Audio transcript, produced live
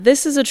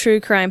This is a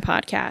true crime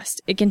podcast.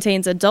 It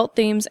contains adult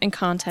themes and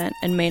content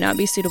and may not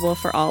be suitable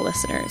for all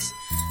listeners.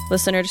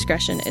 Listener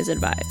discretion is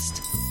advised.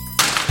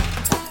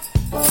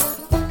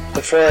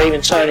 Before I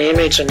even saw any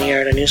inmates in the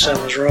yard, I knew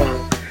something was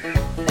wrong.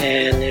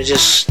 And it was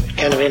just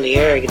kind of in the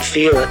air. I could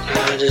feel it.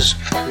 I just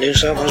knew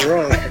something was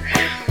wrong.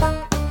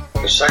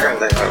 The second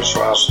thing that was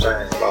so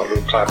outstanding about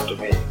Lou Clapp to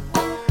me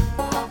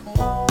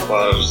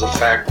was the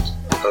fact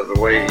of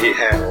the way he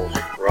handled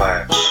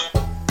riots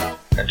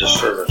and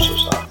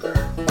disturbances out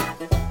there.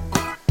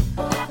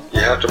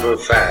 You have to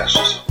move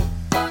fast,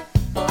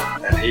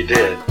 and he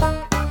did.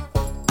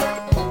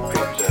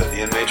 The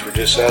inmates were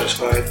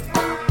dissatisfied.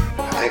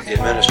 I think the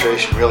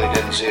administration really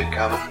didn't see it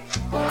coming,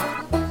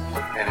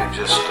 and it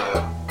just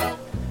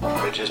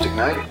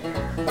ignited.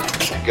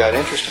 It got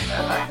interesting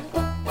that night.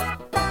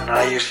 And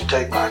I used to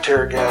take my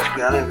tear gas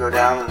gun and go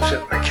down and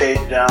sit in my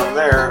cage down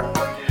there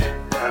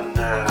and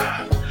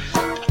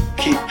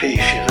keep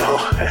peace, you know.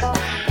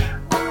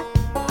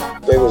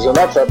 There was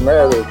enough of them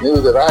there that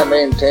knew that I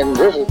maintained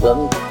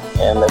discipline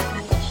and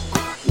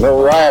that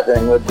no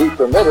rioting would be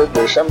permitted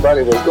or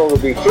somebody was going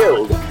to be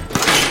killed.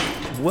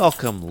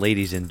 Welcome,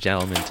 ladies and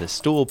gentlemen, to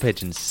Stool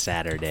Pigeon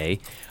Saturday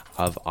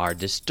of our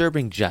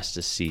Disturbing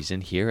Justice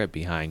season here at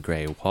Behind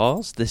Gray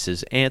Walls. This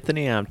is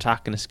Anthony. I'm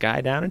talking to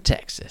Sky down in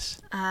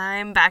Texas.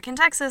 I'm back in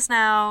Texas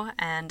now,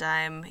 and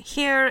I'm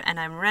here,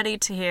 and I'm ready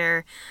to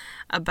hear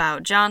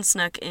about John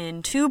Snook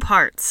in 2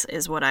 parts,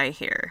 is what I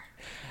hear.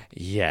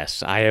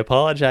 Yes, I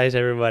apologize,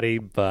 everybody,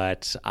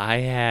 but I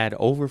had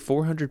over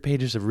 400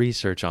 pages of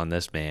research on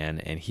this man,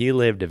 and he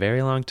lived a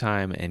very long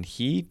time, and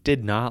he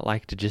did not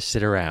like to just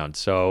sit around.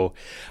 So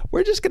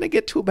we're just going to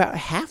get to about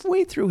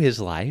halfway through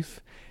his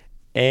life,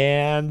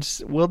 and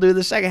we'll do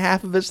the second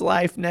half of his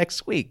life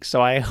next week.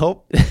 So I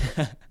hope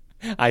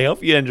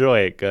you enjoy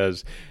it,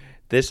 because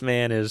this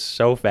man is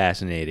so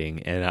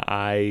fascinating, and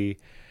I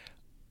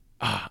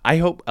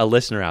hope a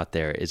listener out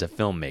there is a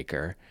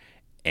filmmaker,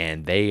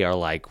 and they are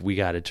like, we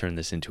got to turn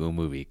this into a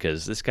movie,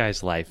 because this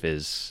guy's life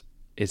it's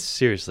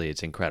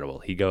incredible.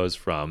 He goes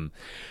from,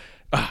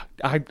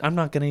 I'm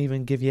not going to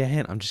even give you a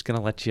hint. I'm just going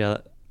to let you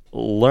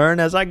learn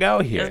as I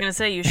go here. I was going to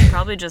say, you should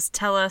probably just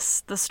tell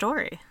us the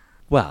story.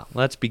 Well,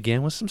 let's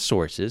begin with some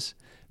sources.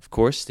 Of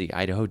course, the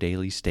Idaho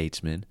Daily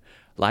Statesman,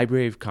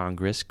 Library of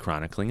Congress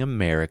Chronicling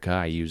America.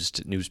 I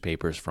used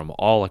newspapers from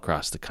all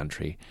across the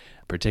country,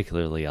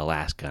 particularly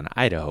Alaska and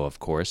Idaho, of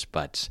course,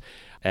 but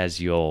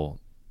as you'll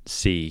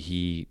see,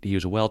 he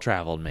was a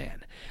well-traveled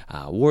man.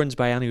 Warden's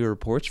Biennial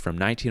Reports from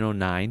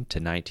 1909 to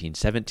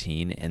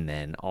 1917, and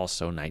then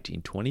also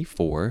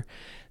 1924.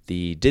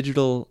 The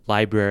Digital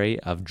Library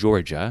of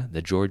Georgia,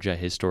 the Georgia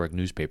Historic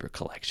Newspaper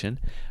Collection.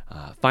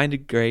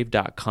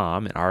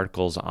 Findagrave.com, and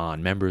articles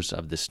on members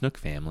of the Snook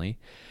family.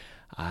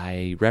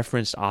 I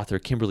referenced author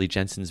Kimberly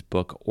Jensen's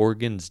book,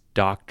 Oregon's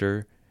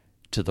Doctor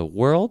to the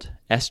World,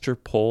 Esther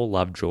Pohl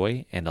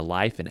Lovejoy, and a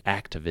Life in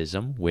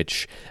Activism,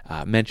 which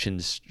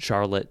mentions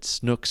Charlotte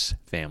Snook's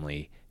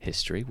family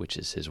history, which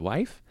is his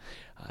wife.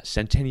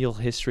 Centennial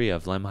History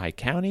of Lemhi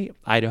County,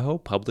 Idaho,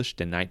 published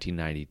in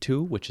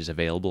 1992, which is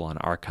available on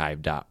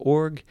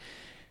archive.org.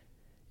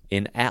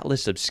 An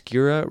Atlas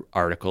Obscura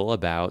article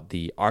about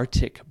the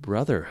Arctic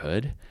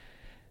Brotherhood.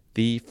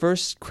 The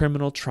first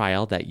criminal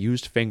trial that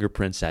used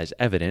fingerprints as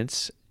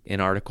evidence, an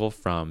article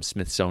from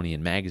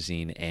Smithsonian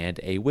Magazine, and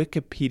a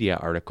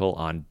Wikipedia article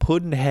on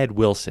Pudd'nhead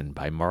Wilson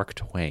by Mark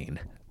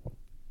Twain.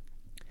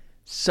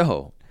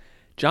 So,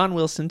 John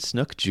Wilson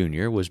Snook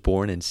Jr. was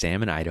born in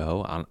Salmon,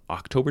 Idaho on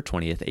October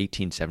 20th,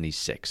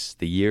 1876,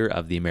 the year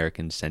of the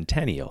American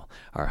Centennial,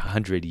 our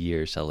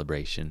 100-year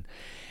celebration.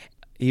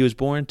 He was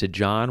born to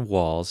John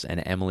Walls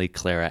and Emily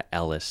Clara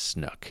Ellis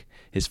Snook.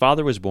 His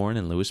father was born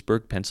in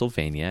Lewisburg,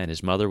 Pennsylvania, and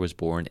his mother was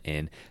born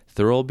in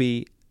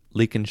Thurlby,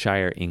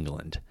 Lincolnshire,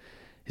 England.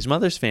 His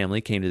mother's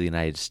family came to the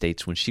United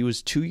States when she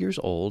was 2 years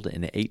old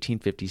in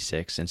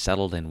 1856 and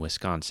settled in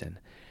Wisconsin.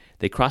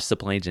 They crossed the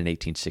plains in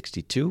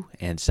 1862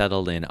 and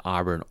settled in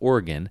Auburn,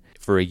 Oregon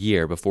for a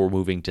year before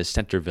moving to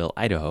Centerville,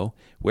 Idaho,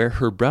 where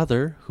her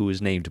brother, who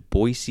was named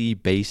Boise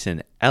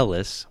Basin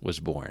Ellis, was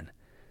born.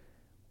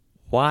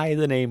 Why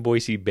the name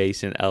Boise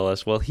Basin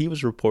Ellis? Well, he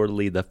was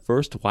reportedly the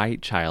first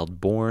white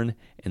child born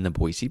in the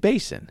Boise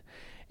Basin.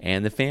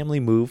 And the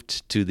family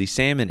moved to the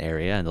Salmon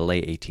area in the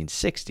late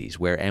 1860s,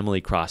 where Emily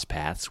crossed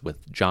paths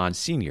with John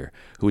Sr.,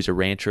 who was a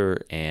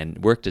rancher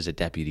and worked as a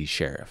deputy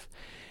sheriff.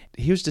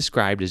 He was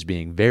described as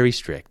being very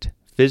strict,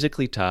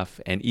 physically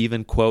tough, and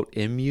even, quote,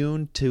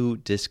 immune to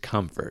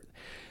discomfort.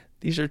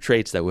 These are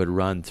traits that would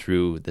run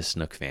through the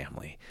Snook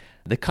family.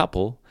 The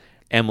couple,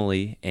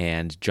 Emily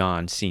and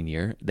John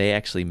Sr., they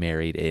actually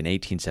married in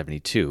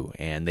 1872,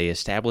 and they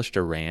established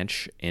a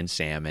ranch in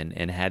Salmon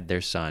and had their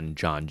son,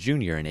 John Jr.,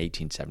 in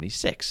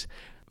 1876,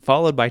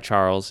 followed by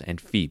Charles and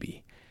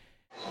Phoebe.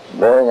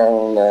 Born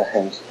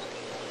on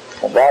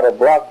about a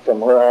block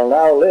from where I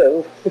now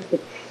live,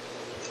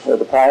 where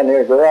the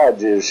Pioneer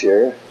Garage is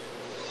here,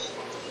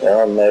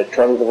 on the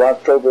 20th of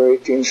October,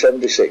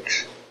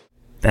 1876.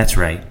 That's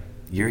right.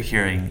 You're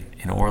hearing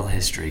an oral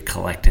history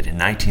collected in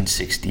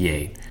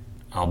 1968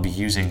 I'll be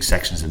using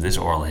sections of this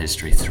oral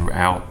history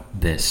throughout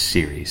this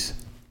series.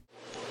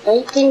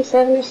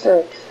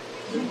 1876.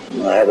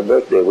 I had a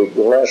birthday week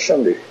last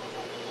Sunday.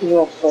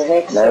 You're for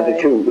heck's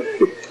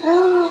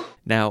 92.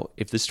 Now,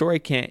 if the story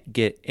can't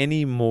get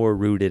any more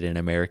rooted in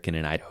American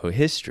and Idaho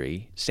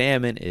history,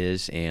 Salmon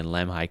is in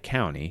Lemhi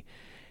County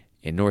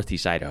in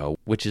northeast Idaho,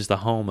 which is the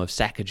home of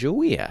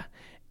Sacagawea.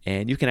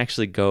 And you can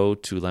actually go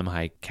to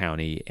Lemhi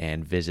County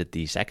and visit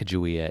the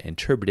Sacagawea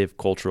Interpretive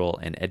Cultural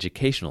and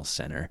Educational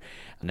Center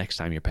next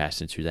time you're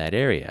passing through that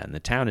area. And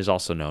the town is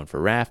also known for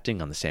rafting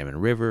on the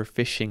Salmon River,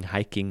 fishing,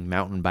 hiking,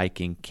 mountain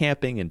biking,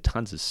 camping, and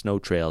tons of snow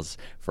trails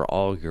for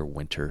all your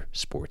winter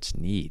sports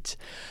needs.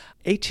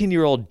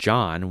 18-year-old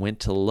John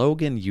went to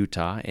Logan,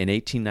 Utah in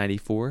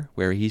 1894,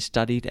 where he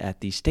studied at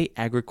the State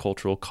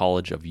Agricultural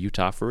College of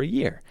Utah for a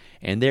year.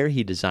 And there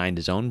he designed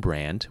his own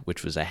brand,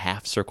 which was a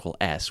half-circle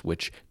S,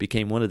 which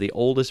became one of the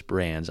oldest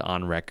brands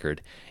on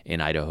record in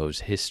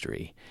Idaho's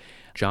history.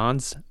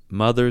 John's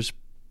mother's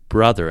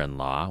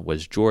brother-in-law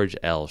was George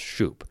L.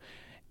 Shoup,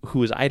 who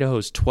was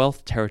Idaho's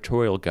 12th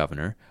territorial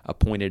governor,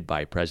 appointed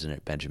by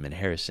President Benjamin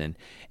Harrison,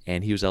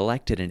 and he was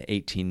elected in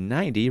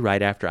 1890,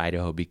 right after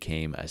Idaho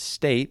became a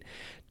state,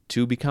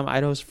 to become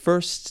Idaho's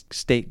first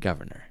state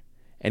governor.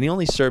 And he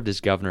only served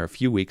as governor a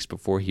few weeks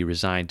before he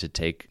resigned to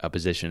take a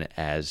position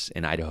as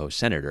an Idaho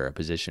senator, a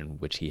position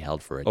which he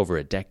held for over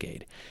a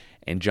decade.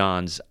 And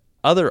John's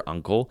other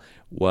uncle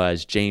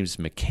was James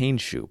McCain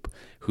Shoup,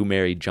 who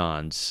married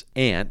John's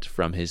aunt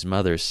from his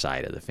mother's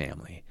side of the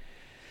family.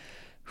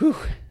 Whew.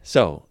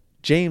 So,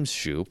 James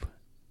Shoup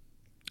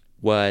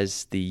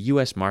was the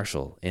U.S.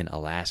 Marshal in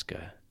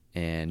Alaska,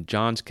 and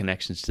John's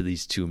connections to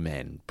these two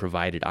men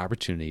provided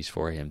opportunities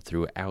for him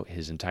throughout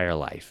his entire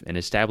life and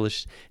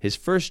established his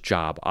first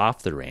job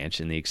off the ranch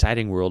in the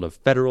exciting world of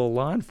federal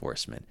law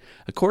enforcement.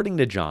 According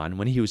to John,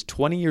 when he was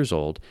 20 years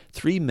old,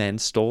 3 men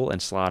stole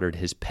and slaughtered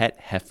his pet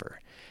heifer.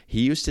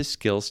 He used his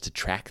skills to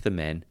track the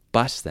men,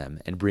 bust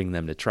them, and bring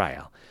them to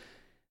trial.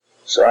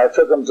 So I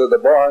took him to the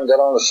barn, got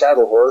on a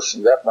saddle horse,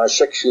 and got my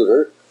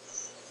 6-shooter.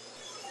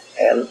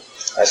 And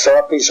I saw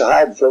a piece of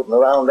hide floating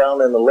around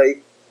down in the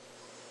lake.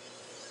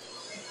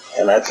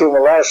 And I threw my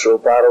lasso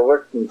rope out over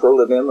it and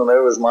pulled it in, and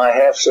there was my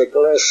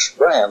half-circle S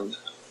brand.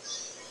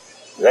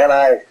 Then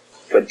I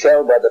could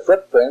tell by the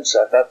footprints,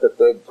 I thought that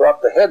they'd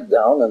brought the head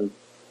down and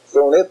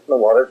thrown it in the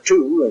water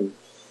too.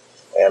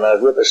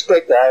 And with a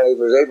stick, I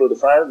was able to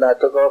find it, and I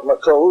took off my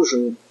clothes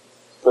and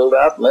pulled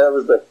out, and there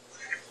was the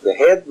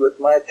head with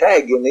my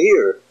tag in the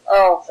ear,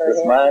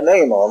 with my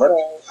name on it.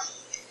 Right.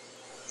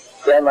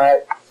 Then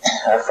I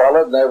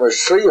followed, and there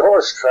was 3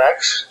 horse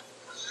tracks,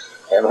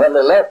 and when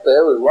they left,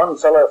 there was one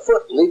fellow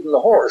afoot leading the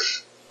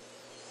horse.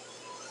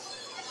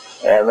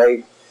 And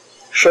they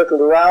circled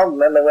around,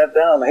 and then they went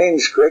down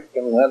Haynes Creek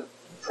and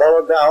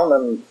followed down,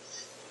 and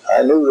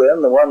I knew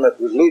then the one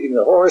that was leading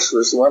the horse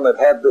was the one that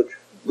had the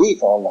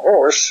beef on the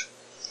horse,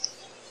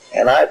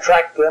 and I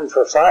tracked them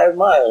for 5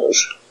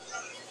 miles.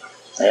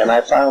 And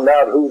I found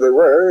out who they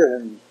were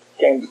and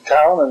came to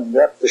town and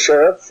got the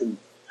sheriff.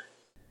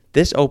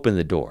 This opened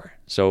the door.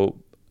 So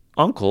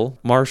Uncle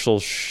Marshal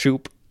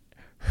Shoup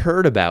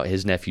heard about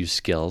his nephew's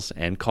skills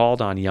and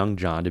called on young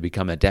John to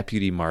become a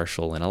deputy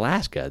marshal in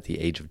Alaska at the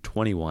age of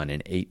 21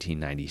 in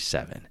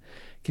 1897.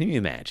 Can you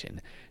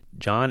imagine?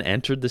 John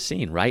entered the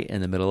scene right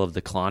in the middle of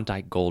the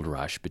Klondike Gold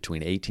Rush between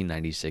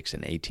 1896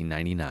 and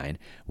 1899,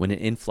 when an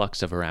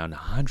influx of around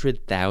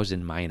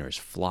 100,000 miners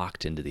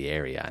flocked into the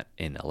area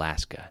in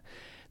Alaska.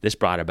 This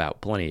brought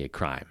about plenty of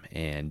crime,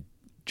 and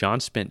John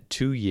spent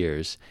 2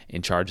 years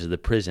in charge of the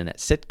prison at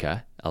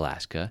Sitka,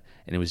 Alaska,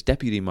 and was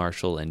deputy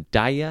marshal in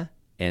Dyea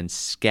and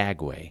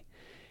Skagway.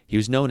 He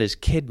was known as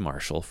Kid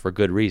Marshal for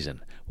good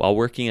reason. While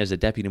working as a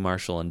deputy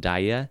marshal in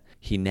Dyea,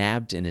 he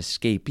nabbed an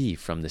escapee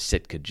from the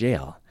Sitka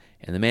jail.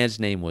 And the man's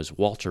name was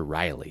Walter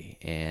Riley,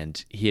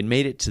 and he had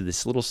made it to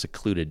this little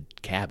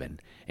secluded cabin.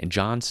 And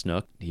John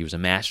Snook, he was a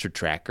master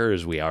tracker,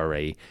 as we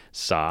already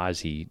saw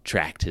as he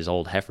tracked his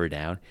old heifer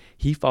down.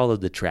 He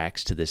followed the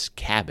tracks to this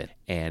cabin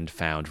and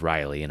found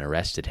Riley and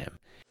arrested him.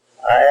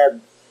 I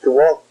had to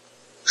walk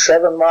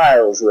 7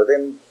 miles with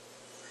him,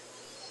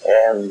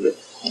 and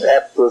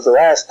that was the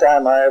last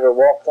time I ever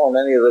walked on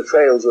any of the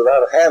trails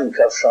without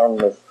handcuffs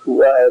on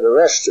who I had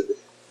arrested.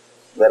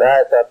 But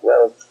I thought,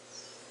 well,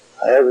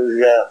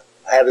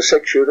 I had a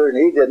 6-shooter and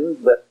he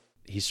didn't, but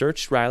he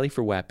searched Riley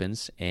for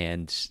weapons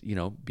and,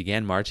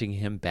 began marching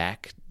him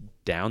back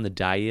down the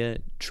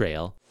Dyea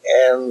trail.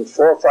 And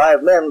 4 or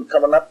 5 men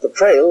coming up the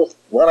trail,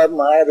 one of them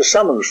I had a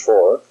summons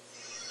for,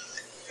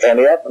 and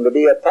he happened to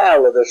be a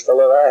pal of this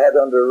fellow I had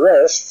under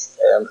arrest.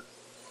 And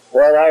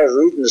while I was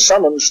reading the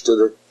summons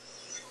to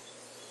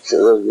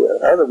the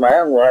other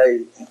man, why,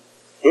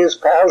 his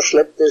pal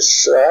slipped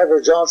this Ivor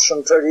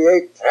Johnson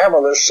 38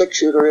 hammerless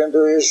 6-shooter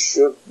into his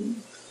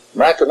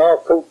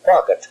Mackinaw coat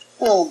pocket.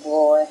 Oh,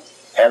 boy.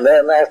 And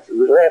then after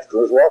we left,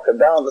 was walking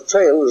down the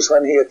trail, was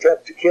when he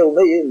attempted to kill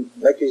me and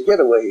make his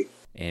getaway.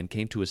 And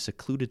came to a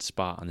secluded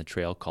spot on the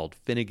trail called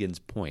Finnegan's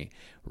Point.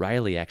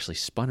 Riley actually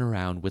spun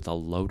around with a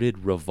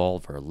loaded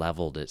revolver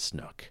leveled at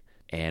Snook.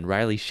 and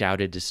Riley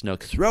shouted to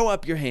Snook, "Throw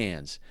up your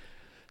hands!"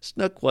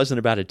 Snook wasn't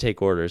about to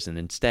take orders and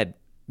instead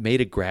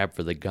made a grab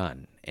for the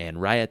gun.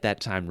 And right at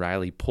that time,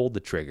 Riley pulled the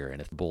trigger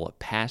and a bullet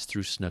passed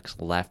through Snook's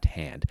left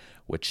hand,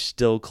 which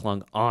still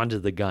clung onto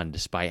the gun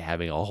despite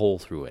having a hole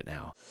through it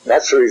now.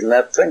 That's the reason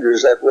that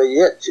finger's that way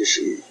yet, you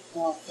see.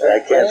 I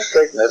can't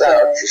straighten it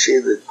out. You see,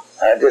 that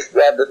I just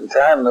grabbed it in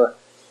time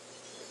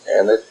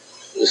and it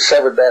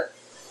severed that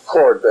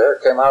cord there,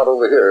 came out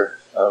over here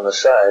on the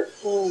side.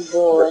 Oh,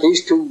 boy. But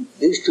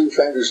these two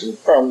fingers and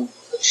thumb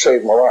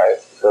saved my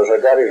life, because I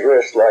got his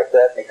wrist like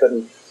that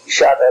and he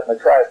shot at me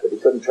twice, but he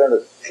couldn't turn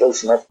it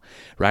close enough.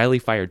 Riley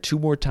fired 2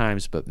 more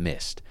times but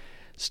missed.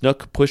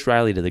 Snook pushed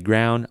Riley to the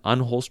ground,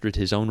 unholstered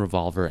his own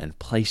revolver, and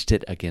placed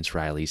it against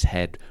Riley's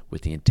head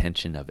with the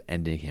intention of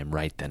ending him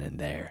right then and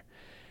there.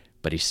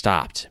 But he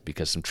stopped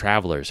because some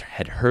travelers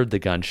had heard the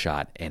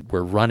gunshot and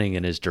were running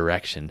in his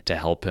direction to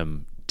help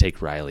him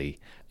take Riley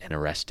and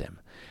arrest him.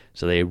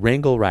 So they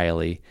wrangle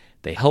Riley,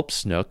 they help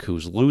Snook,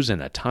 who's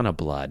losing a ton of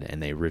blood,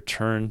 and they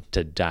return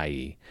to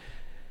Dyea.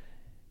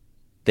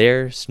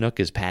 There, Snook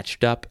is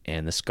patched up,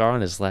 and the scar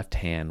on his left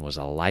hand was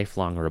a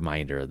lifelong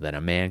reminder that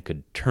a man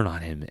could turn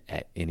on him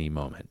at any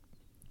moment.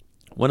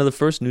 One of the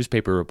first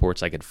newspaper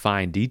reports I could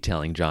find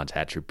detailing John's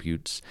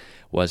attributes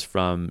was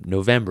from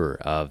November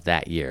of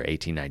that year,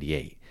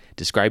 1898,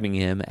 describing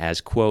him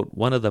as, quote,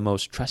 one of the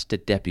most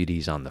trusted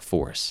deputies on the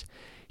force.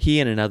 He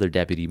and another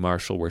deputy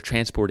marshal were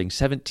transporting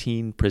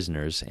 17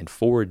 prisoners and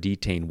 4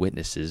 detained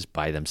witnesses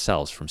by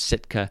themselves from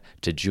Sitka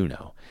to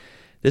Juneau.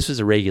 This was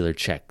a regular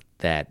check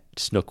that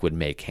Snook would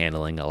make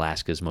handling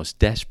Alaska's most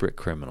desperate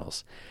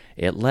criminals.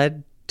 It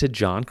led to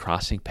John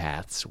crossing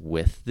paths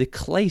with the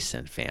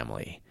Clayson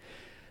family.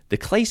 The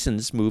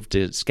Claysons moved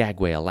to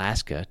Skagway,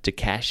 Alaska to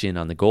cash in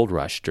on the gold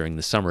rush during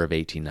the summer of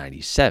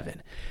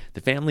 1897.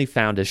 The family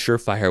found a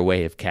surefire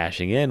way of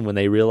cashing in when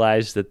they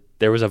realized that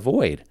there was a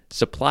void.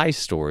 Supply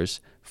stores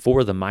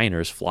for the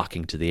miners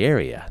flocking to the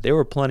area. There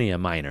were plenty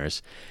of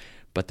miners,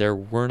 but there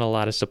weren't a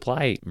lot of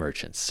supply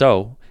merchants.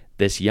 So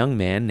this young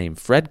man named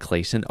Fred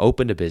Clayson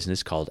opened a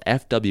business called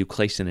F.W.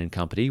 Clayson &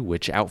 Company,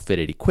 which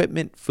outfitted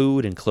equipment,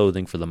 food, and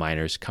clothing for the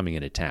miners coming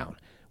into town.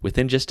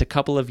 Within just a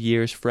couple of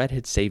years, Fred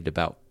had saved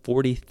about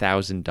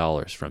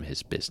 $40,000 from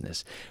his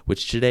business,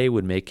 which today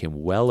would make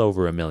him well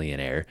over a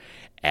millionaire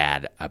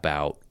at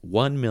about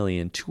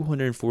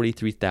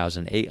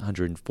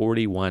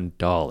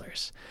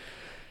 $1,243,841.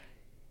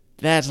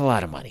 That's a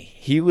lot of money.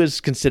 He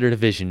was considered a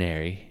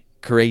visionary,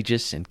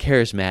 courageous and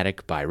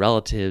charismatic by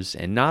relatives,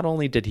 and not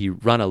only did he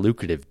run a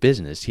lucrative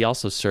business, he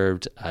also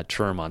served a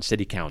term on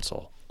city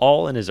council,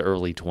 all in his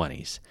early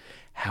 20s.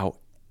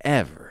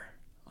 However,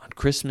 on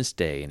Christmas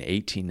Day in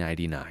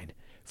 1899,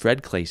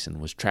 Fred Clayson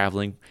was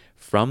traveling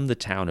from the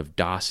town of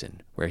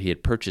Dawson, where he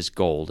had purchased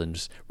gold, and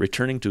was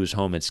returning to his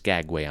home in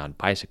Skagway on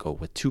bicycle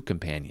with 2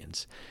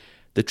 companions.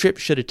 The trip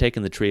should have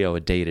taken the trio a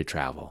day to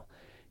travel.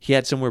 He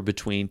had somewhere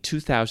between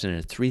 $2,000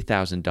 and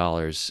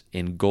 $3,000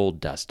 in gold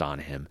dust on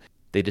him.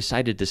 They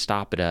decided to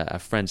stop at a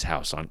friend's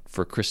house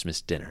for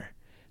Christmas dinner.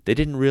 They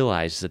didn't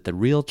realize that the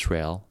real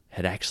trail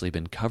had actually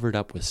been covered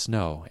up with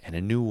snow, and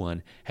a new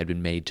one had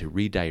been made to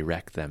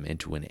redirect them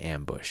into an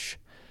ambush.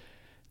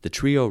 The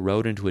trio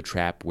rode into a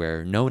trap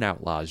where known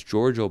outlaws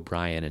George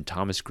O'Brien and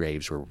Thomas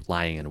Graves were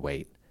lying in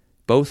wait.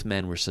 Both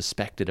men were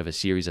suspected of a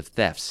series of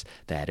thefts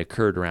that had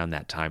occurred around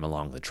that time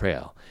along the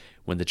trail.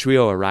 When the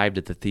trio arrived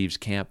at the thieves'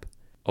 camp,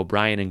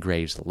 O'Brien and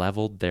Graves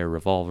leveled their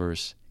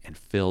revolvers and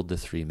filled the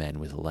 3 men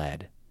with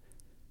lead.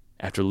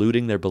 After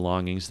looting their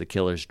belongings, the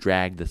killers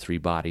dragged the 3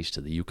 bodies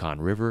to the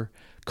Yukon River,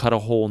 cut a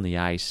hole in the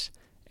ice,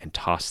 and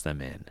tossed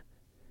them in.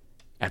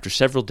 After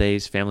several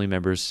days, family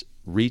members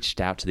reached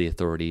out to the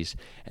authorities,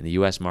 and the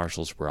U.S.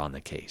 Marshals were on the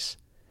case.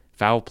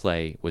 Foul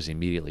play was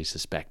immediately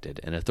suspected,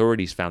 and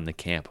authorities found the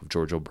camp of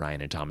George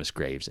O'Brien and Thomas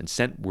Graves and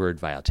sent word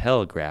via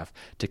telegraph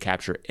to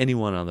capture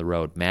anyone on the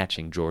road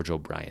matching George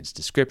O'Brien's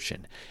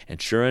description.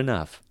 And sure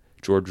enough,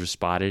 George was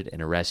spotted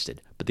and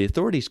arrested, but the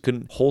authorities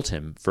couldn't hold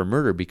him for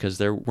murder because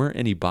there weren't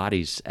any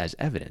bodies as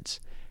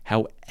evidence.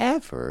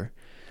 However,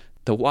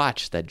 the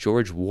watch that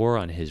George wore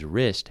on his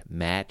wrist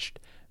matched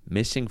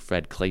missing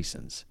Fred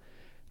Clayson's.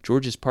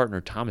 George's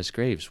partner, Thomas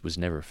Graves, was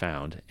never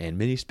found, and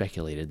many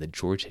speculated that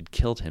George had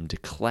killed him to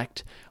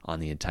collect on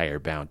the entire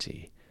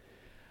bounty.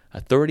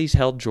 Authorities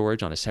held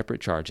George on a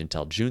separate charge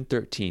until June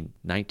 13,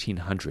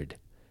 1900,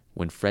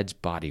 when Fred's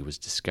body was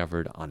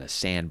discovered on a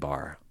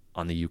sandbar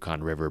on the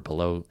Yukon River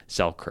below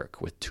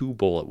Selkirk with 2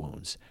 bullet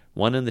wounds,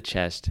 one in the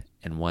chest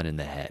and one in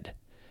the head.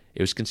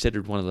 It was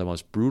considered one of the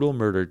most brutal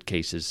murder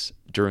cases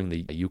during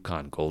the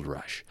Yukon Gold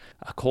Rush,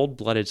 a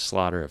cold-blooded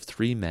slaughter of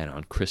 3 men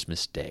on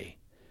Christmas Day.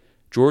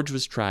 George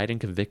was tried and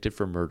convicted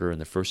for murder in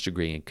the first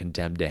degree and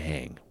condemned to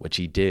hang, which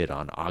he did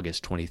on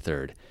August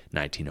 23,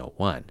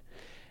 1901.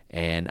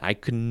 And I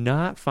could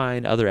not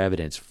find other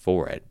evidence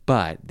for it,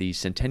 but the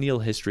Centennial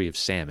History of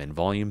Salmon,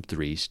 Volume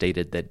 3,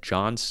 stated that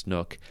John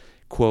Snook,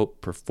 quote,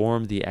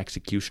 performed the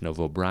execution of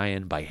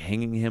O'Brien by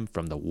hanging him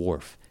from the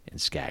wharf in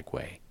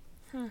Skagway.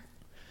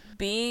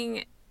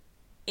 Being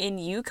in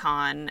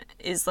Yukon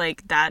is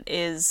like, that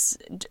is,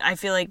 I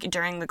feel like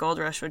during the gold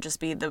rush would just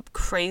be the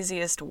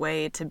craziest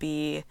way to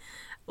be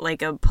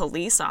like a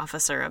police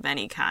officer of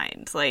any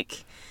kind.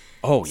 Like,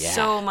 oh yeah,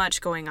 so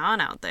much going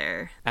on out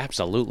there.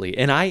 Absolutely.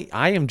 And I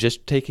am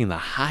just taking the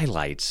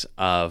highlights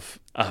of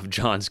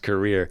John's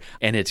career,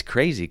 and it's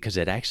crazy because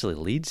it actually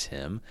leads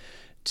him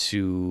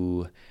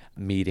to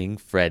meeting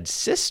Fred's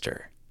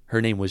sister.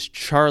 Her name was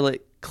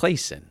Charlotte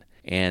Clayson,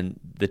 and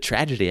the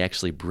tragedy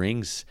actually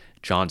brings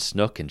John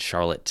Snook and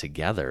Charlotte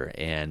together.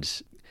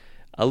 And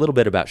a little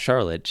bit about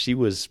Charlotte: she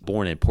was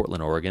born in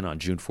Portland, Oregon on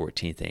June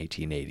 14th,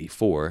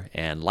 1884,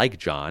 and like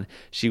John,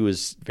 she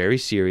was very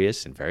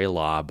serious and very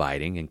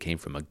law-abiding and came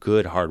from a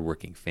good,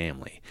 hard-working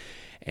family.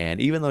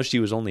 And even though she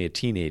was only a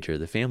teenager,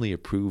 the family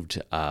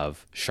approved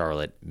of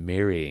Charlotte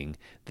marrying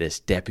this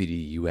deputy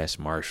U.S.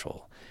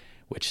 Marshal,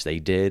 which they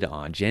did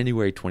on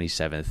January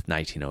 27th,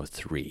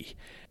 1903.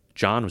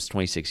 John was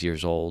 26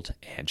 years old,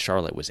 and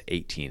Charlotte was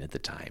 18 at the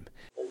time.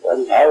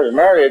 I was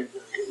married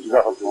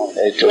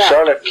to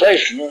Charlotte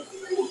Clayson.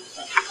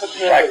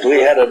 In fact,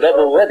 we had a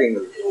double wedding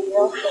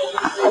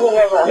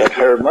at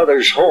her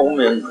mother's home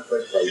in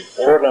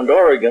Portland,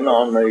 Oregon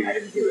on the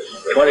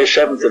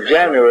 27th of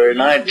January,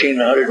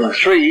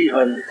 1903,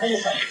 when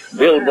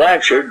Bill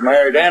Blanchard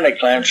married Annie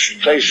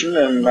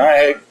Clayson and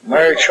I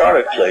married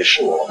Charlotte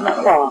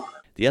Clayson.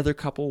 The other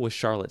couple was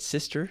Charlotte's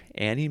sister,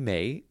 Annie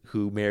Mae,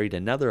 who married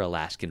another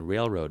Alaskan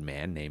railroad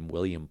man named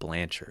William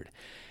Blanchard.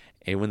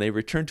 And when they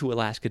returned to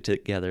Alaska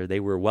together, they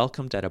were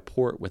welcomed at a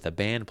port with a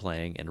band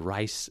playing and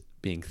rice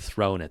being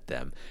thrown at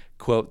them.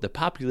 Quote, the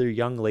popular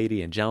young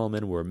lady and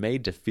gentleman were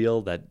made to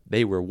feel that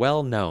they were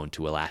well known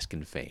to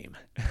Alaskan fame.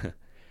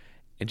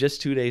 And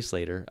just 2 days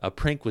later, a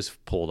prank was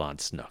pulled on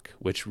Snook,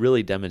 which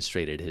really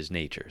demonstrated his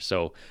nature.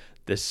 So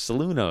the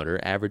saloon owner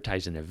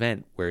advertised an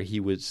event where he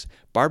was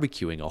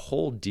barbecuing a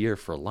whole deer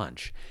for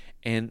lunch.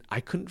 And I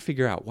couldn't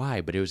figure out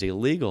why, but it was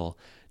illegal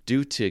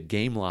due to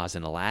game laws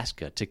in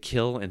Alaska to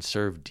kill and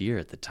serve deer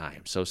at the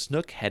time. So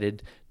Snook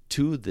headed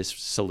to this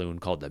saloon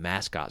called the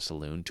Mascot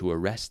Saloon to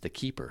arrest the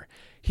keeper.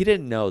 He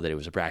didn't know that it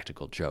was a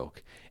practical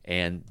joke,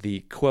 and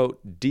the,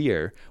 quote,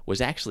 deer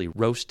was actually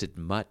roasted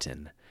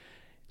mutton.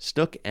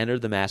 Snook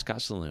entered the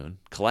Mascot Saloon,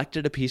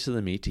 collected a piece of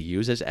the meat to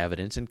use as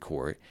evidence in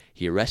court.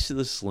 He arrested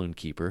the saloon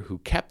keeper, who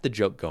kept the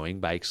joke going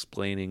by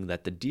explaining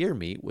that the deer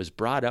meat was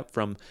brought up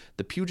from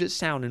the Puget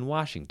Sound in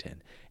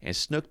Washington, and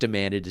Snook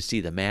demanded to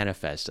see the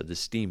manifest of the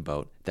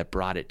steamboat that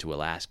brought it to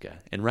Alaska.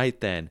 And right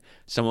then,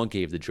 someone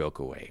gave the joke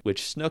away,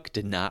 which Snook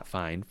did not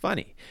find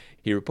funny.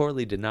 He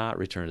reportedly did not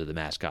return to the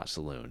Mascot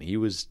Saloon. He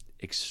was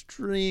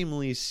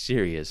extremely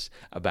serious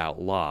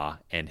about law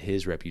and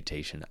his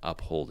reputation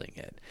upholding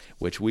it,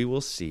 which we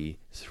will see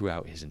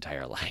throughout his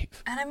entire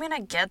life. And I mean, I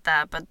get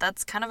that, but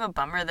that's kind of a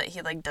bummer that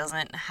he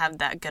doesn't have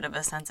that good of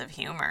a sense of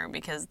humor,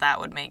 because that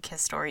would make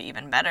his story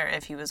even better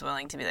if he was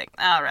willing to be like,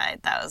 all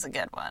right, that was a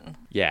good one.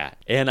 Yeah,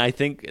 and I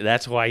think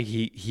that's why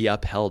he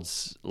upheld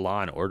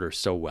law and order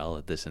so well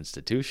at this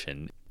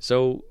institution.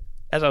 So,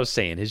 as I was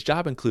saying, his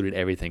job included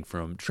everything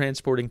from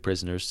transporting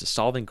prisoners to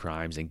solving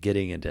crimes and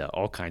getting into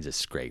all kinds of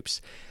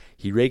scrapes.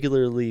 He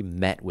regularly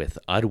met with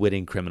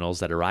unwitting criminals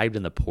that arrived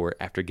in the port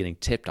after getting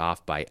tipped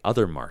off by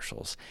other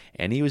marshals,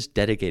 and he was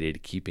dedicated to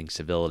keeping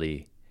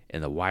civility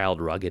in the wild,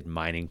 rugged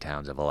mining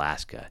towns of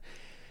Alaska.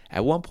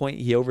 At one point,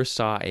 he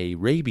oversaw a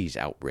rabies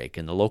outbreak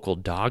in the local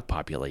dog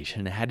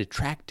population and had to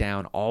track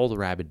down all the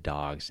rabid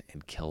dogs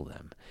and kill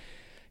them.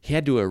 He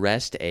had to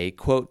arrest a,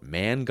 quote,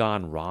 man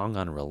gone wrong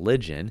on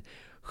religion,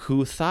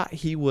 who thought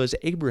he was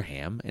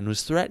Abraham and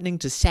was threatening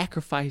to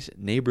sacrifice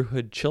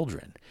neighborhood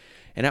children.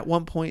 And at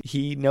one point,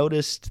 he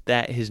noticed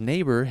that his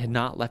neighbor had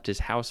not left his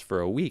house for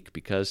a week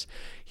because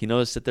he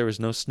noticed that there was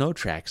no snow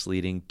tracks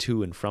leading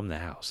to and from the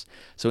house.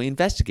 So he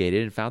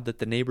investigated and found that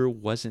the neighbor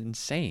was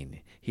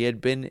insane. He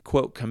had been,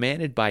 quote,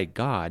 commanded by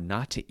God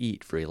not to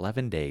eat for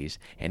 11 days,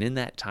 and in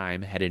that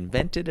time had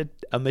invented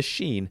a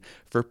machine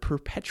for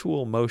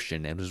perpetual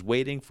motion and was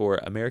waiting for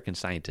American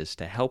scientists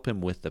to help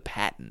him with the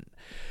patent.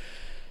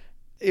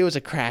 It was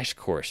a crash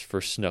course for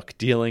Snook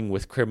dealing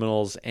with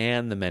criminals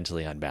and the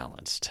mentally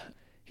unbalanced.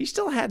 He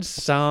still had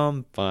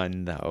some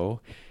fun, though.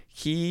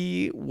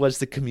 He was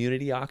the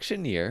community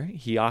auctioneer.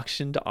 He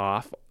auctioned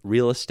off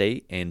real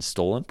estate and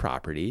stolen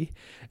property.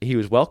 He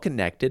was well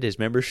connected. His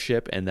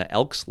membership in the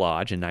Elks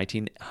Lodge in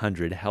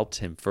 1900 helped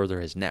him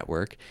further his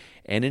network.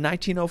 And in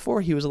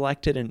 1904, he was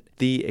elected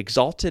the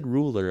exalted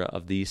ruler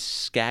of the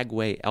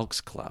Skagway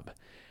Elks Club.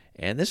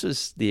 And this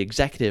was the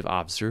executive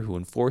officer who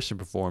enforced and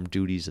performed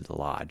duties of the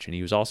lodge. And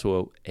he was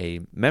also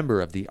a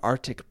member of the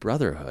Arctic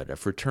Brotherhood, a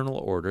fraternal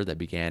order that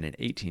began in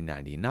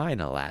 1899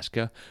 in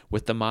Alaska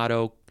with the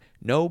motto,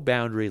 "No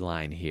boundary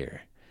line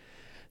here."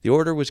 The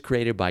order was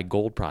created by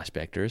gold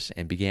prospectors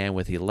and began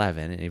with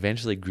 11 and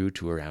eventually grew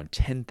to around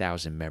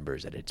 10,000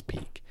 members at its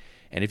peak.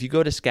 And if you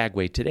go to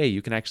Skagway today,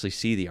 you can actually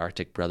see the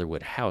Arctic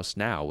Brotherhood House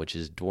now, which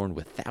is adorned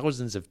with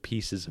thousands of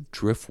pieces of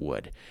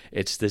driftwood.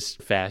 It's this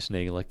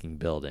fascinating-looking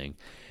building.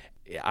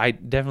 I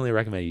definitely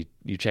recommend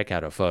you check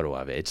out a photo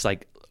of it. It's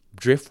like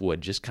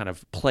driftwood just kind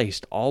of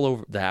placed all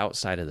over the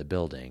outside of the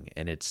building,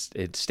 and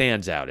it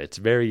stands out. It's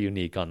very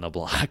unique on the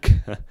block.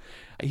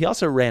 He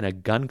also ran a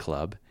gun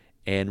club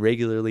and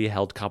regularly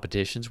held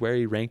competitions where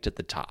he ranked at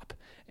the top,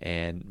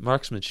 and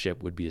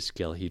marksmanship would be a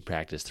skill he'd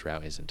practiced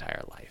throughout his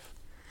entire life.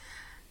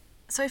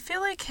 So I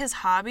feel like his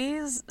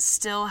hobbies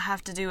still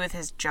have to do with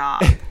his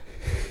job.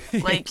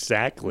 Like,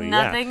 exactly.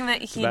 Nothing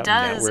that he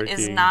does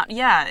is not.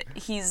 Yeah,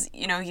 he's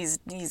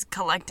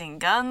collecting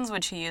guns,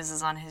 which he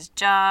uses on his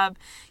job.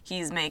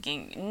 He's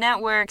making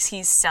networks.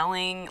 He's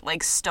selling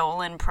like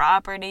stolen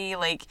property.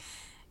 Like,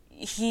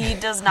 he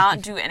does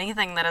not do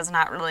anything that is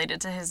not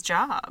related to his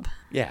job.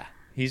 Yeah,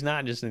 he's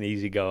not just an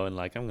easygoing,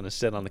 like, I'm going to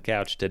sit on the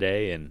couch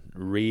today and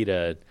read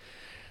a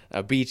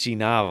beachy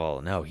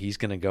novel. No, he's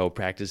going to go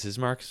practice his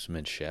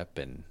marksmanship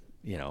and,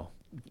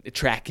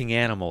 tracking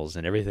animals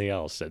and everything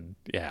else. And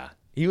yeah,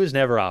 he was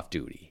never off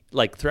duty.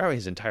 Like, throughout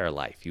his entire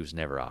life, he was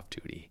never off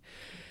duty.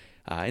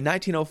 In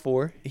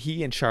 1904,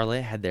 he and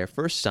Charlotte had their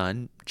first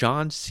son,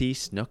 John C.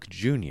 Snook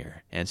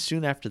Jr., and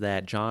soon after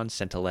that, John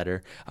sent a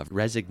letter of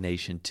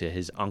resignation to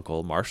his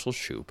uncle, Marshall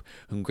Shoup,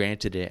 whom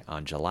granted it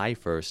on July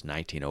 1st,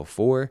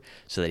 1904,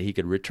 so that he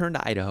could return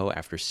to Idaho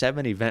after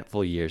 7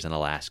 eventful years in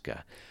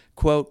Alaska.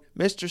 Quote,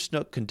 Mr.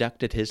 Snook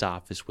conducted his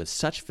office with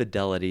such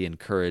fidelity and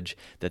courage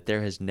that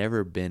there has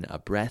never been a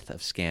breath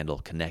of scandal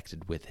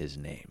connected with his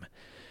name.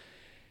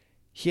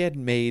 He had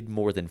made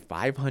more than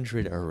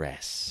 500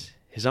 arrests.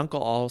 His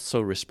uncle also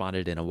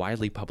responded in a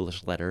widely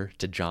published letter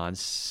to John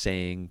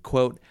saying,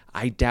 quote,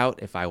 I doubt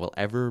if I will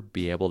ever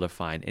be able to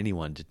find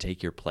anyone to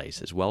take your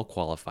place as well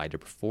qualified to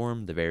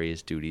perform the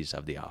various duties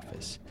of the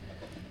office.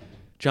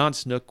 John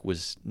Snook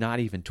was not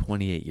even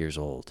 28 years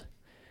old,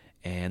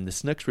 and the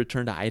Snooks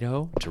returned to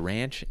Idaho to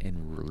ranch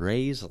and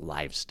raise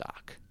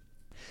livestock.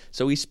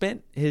 So he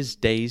spent his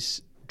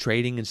days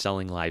trading and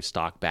selling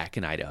livestock back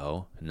in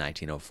Idaho in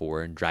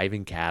 1904 and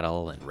driving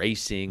cattle and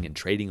racing and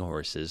trading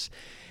horses.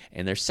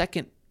 And their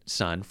second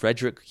son,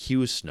 Frederick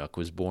Hughes Snook,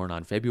 was born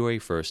on February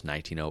 1st,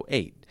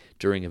 1908,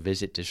 during a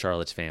visit to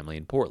Charlotte's family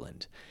in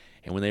Portland.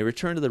 And when they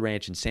returned to the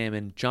ranch in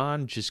Salmon,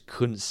 John just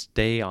couldn't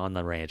stay on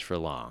the ranch for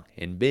long.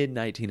 In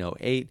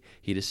mid-1908,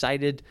 he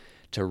decided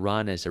to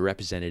run as a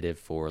representative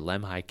for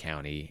Lemhi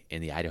County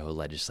in the Idaho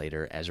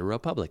legislature as a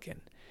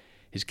Republican.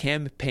 His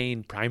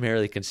campaign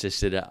primarily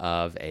consisted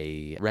of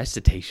a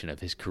recitation of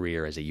his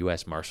career as a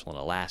U.S. Marshal in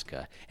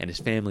Alaska and his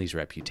family's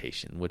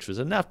reputation, which was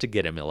enough to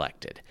get him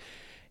elected.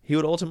 He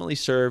would ultimately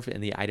serve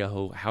in the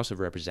Idaho House of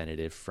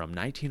Representatives from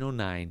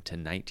 1909 to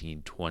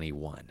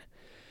 1921.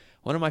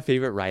 One of my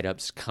favorite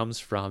write-ups comes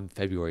from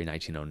February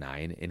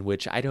 1909, in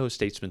which Idaho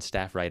Statesman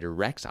staff writer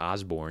Rex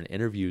Osborne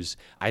interviews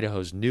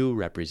Idaho's new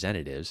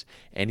representatives,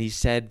 and he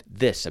said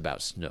this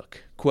about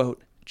Snook,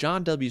 quote,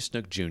 John W.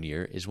 Snook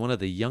Jr. is one of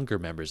the younger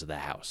members of the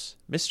House.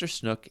 Mr.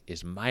 Snook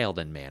is mild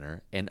in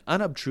manner and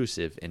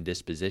unobtrusive in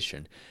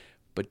disposition,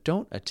 but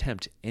don't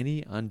attempt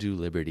any undue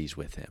liberties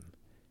with him.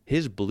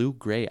 His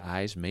blue-gray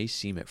eyes may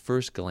seem at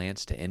first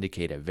glance to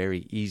indicate a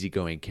very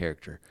easygoing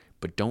character,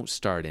 but don't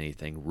start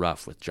anything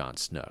rough with John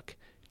Snook.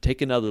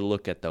 Take another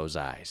look at those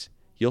eyes.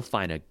 You'll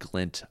find a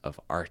glint of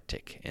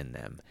Arctic in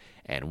them.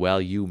 And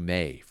well, you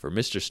may, for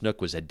Mr.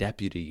 Snook was a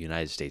deputy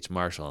United States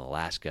Marshal in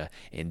Alaska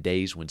in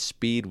days when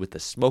speed with the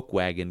smoke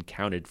wagon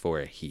counted for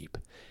a heap.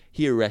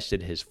 He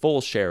arrested his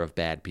full share of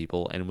bad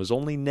people and was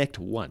only nicked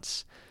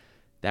once.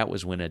 That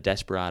was when a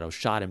desperado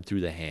shot him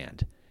through the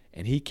hand,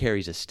 and he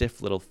carries a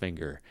stiff little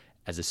finger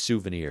as a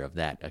souvenir of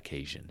that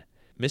occasion.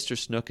 Mr.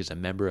 Snook is a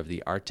member of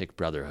the Arctic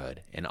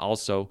Brotherhood and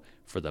also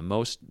for the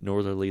most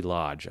northerly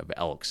lodge of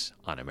Elks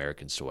on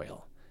American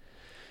soil.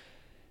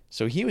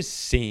 So he was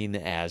seen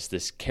as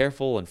this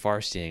careful and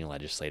far-seeing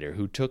legislator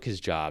who took his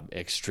job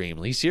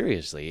extremely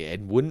seriously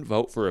and wouldn't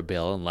vote for a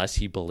bill unless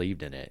he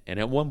believed in it. And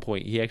at one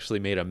point, he actually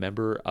made a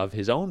member of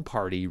his own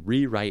party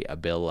rewrite a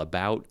bill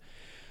about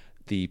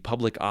the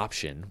public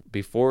option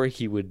before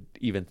he would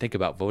even think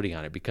about voting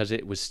on it because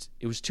it was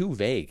too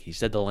vague. He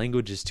said the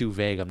language is too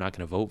vague. I'm not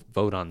going to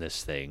vote on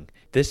this thing.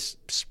 This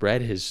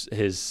spread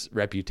his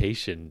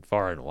reputation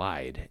far and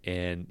wide,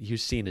 and he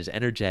was seen as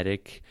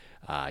energetic.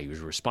 He was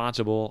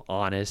responsible,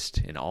 honest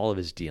in all of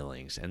his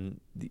dealings,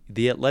 and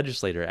the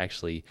legislature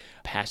actually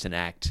passed an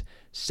act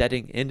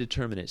setting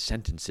indeterminate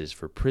sentences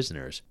for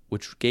prisoners,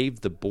 which gave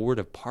the Board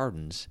of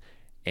Pardons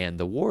and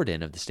the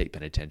warden of the state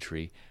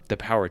penitentiary the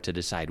power to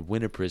decide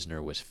when a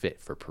prisoner was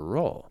fit for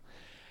parole.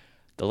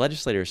 The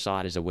legislature saw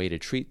it as a way to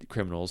treat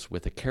criminals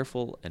with a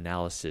careful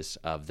analysis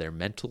of their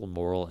mental,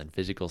 moral, and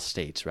physical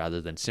states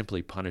rather than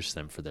simply punish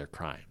them for their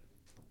crime.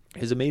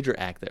 It is a major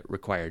act that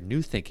required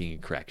new thinking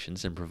and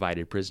corrections and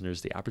provided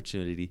prisoners the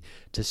opportunity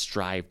to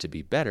strive to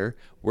be better,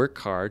 work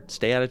hard,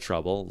 stay out of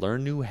trouble,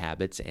 learn new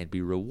habits, and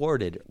be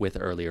rewarded with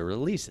earlier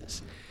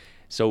releases.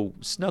 So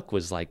Snook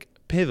was like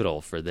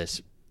pivotal for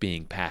this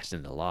being passed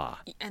into law.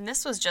 And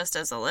this was just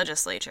as a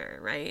legislature,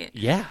 right?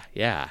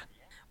 Yeah.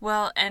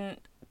 Well, and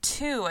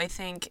two, I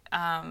think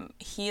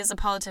he is a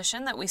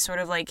politician that we sort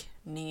of like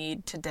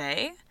need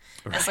today.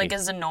 As, like,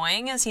 as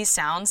annoying as he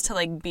sounds to,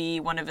 like, be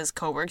one of his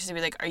coworkers, to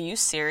be like, are you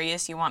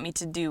serious? You want me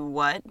to do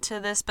what to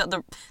this? But,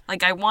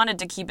 I wanted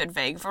to keep it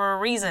vague for a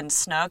reason,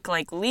 Snook.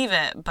 Like, leave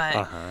it.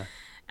 But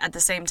at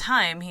the same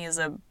time, he is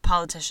a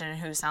politician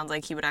who sounds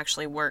like he would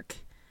actually work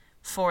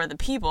for the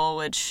people,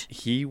 which...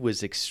 He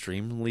was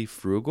extremely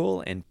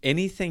frugal, and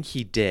anything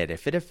he did,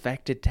 if it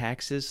affected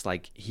taxes,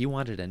 like, he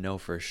wanted to know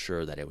for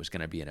sure that it was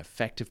going to be an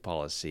effective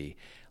policy.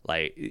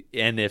 Like,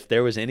 and if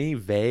there was any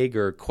vague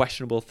or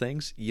questionable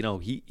things, you know,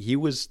 he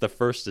was the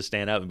first to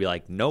stand up and be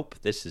like, nope,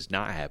 this is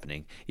not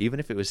happening, even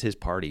if it was his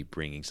party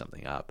bringing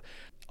something up.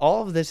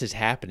 All of this is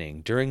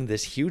happening during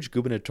this huge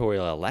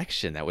gubernatorial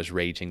election that was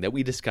raging that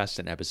we discussed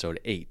in episode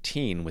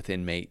 18 with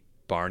inmate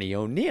Barney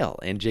O'Neill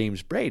and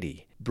James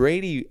Brady.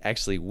 Brady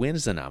actually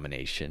wins the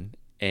nomination,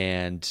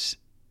 and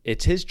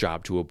it's his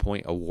job to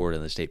appoint a warden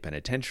in the state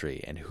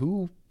penitentiary. And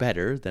who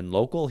better than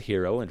local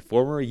hero and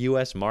former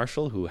U.S.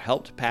 Marshal who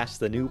helped pass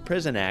the new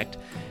Prison Act,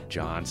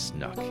 John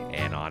Snook.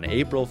 And on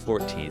April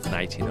 14th,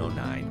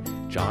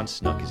 1909, John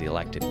Snook is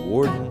elected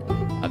warden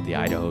of the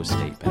Idaho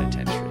State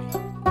Penitentiary.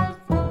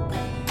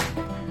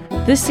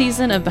 This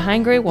season of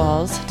Behind Gray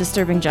Walls,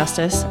 Disturbing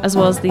Justice, as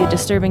well as the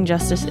Disturbing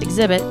Justice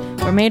exhibit,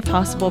 were made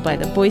possible by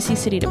the Boise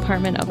City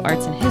Department of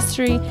Arts and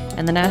History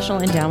and the National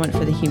Endowment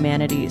for the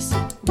Humanities.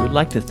 We would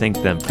like to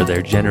thank them for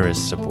their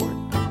generous support.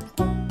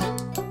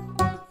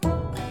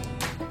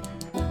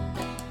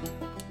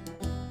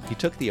 He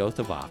took the oath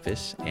of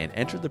office and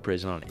entered the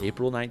prison on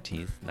April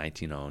 19,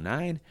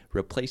 1909,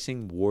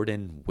 replacing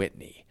Warden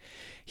Whitney.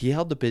 He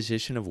held the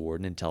position of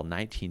warden until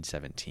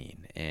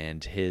 1917,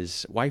 and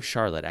his wife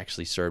Charlotte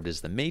actually served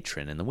as the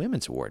matron in the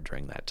women's ward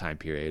during that time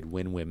period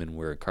when women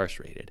were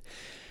incarcerated.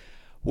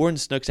 Warden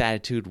Snook's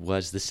attitude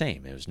was the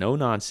same. It was no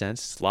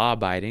nonsense,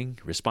 law-abiding,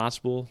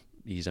 responsible.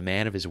 He's a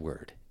man of his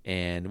word.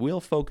 And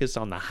we'll focus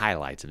on the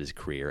highlights of his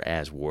career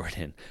as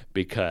warden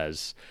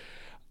because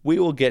we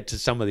will get to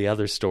some of the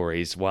other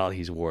stories while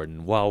he's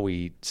warden, while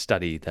we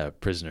study the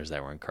prisoners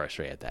that were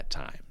incarcerated at that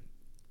time.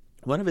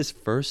 One of his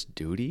first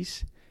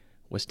duties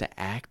was to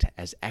act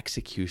as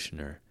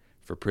executioner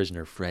for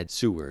prisoner Fred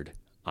Seward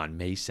on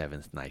May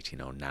 7th,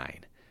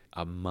 1909.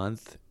 A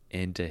month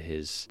into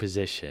his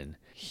position,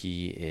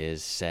 he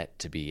is set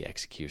to be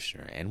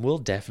executioner. And we'll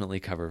definitely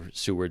cover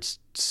Seward's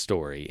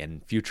story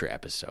in future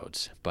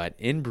episodes. But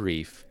in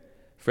brief,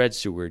 Fred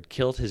Seward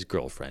killed his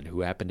girlfriend, who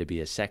happened to be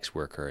a sex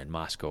worker in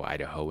Moscow,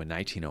 Idaho, in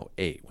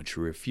 1908, when she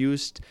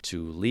refused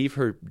to leave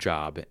her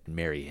job and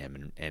marry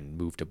him and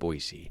move to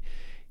Boise.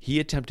 He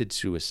attempted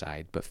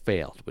suicide but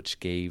failed, which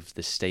gave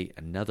the state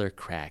another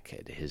crack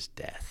at his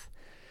death.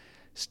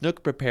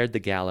 Snook prepared the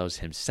gallows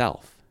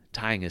himself,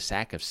 tying a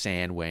sack of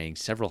sand weighing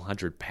several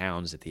hundred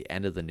pounds at the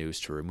end of the noose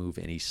to remove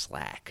any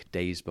slack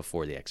days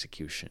before the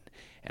execution.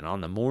 And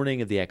on the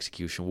morning of the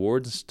execution,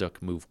 Warden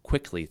Snook moved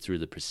quickly through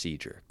the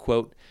procedure.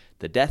 Quote,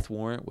 the death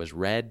warrant was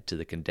read to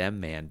the condemned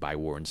man by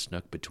Warden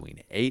Snook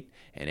between 8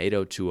 and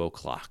 8:02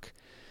 o'clock.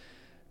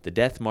 The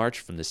death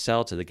march from the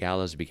cell to the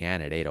gallows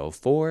began at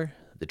 8:04.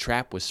 The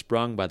trap was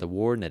sprung by the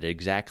warden at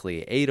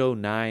exactly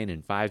 8:09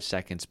 and 5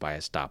 seconds by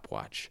a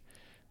stopwatch.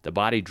 The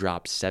body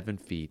dropped 7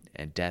 feet,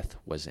 and death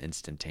was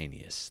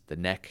instantaneous, the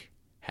neck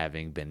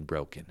having been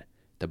broken.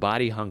 The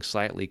body hung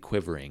slightly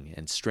quivering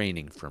and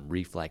straining from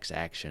reflex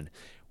action,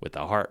 with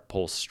the heart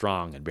pulse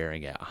strong and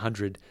bearing at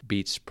 100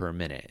 beats per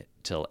minute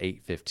till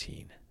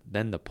 8:15.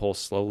 Then the pulse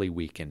slowly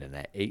weakened, and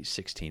at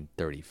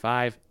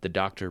 8:16:35, the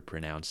doctor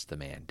pronounced the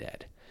man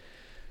dead.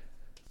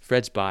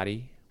 Fred's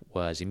body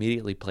was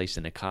immediately placed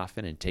in a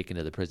coffin and taken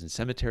to the prison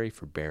cemetery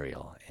for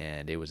burial,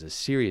 and it was a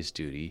serious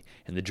duty,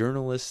 and the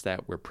journalists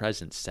that were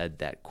present said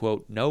that,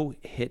 quote, no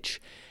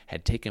hitch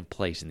had taken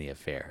place in the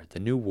affair, the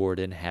new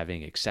warden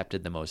having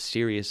accepted the most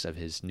serious of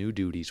his new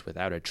duties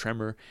without a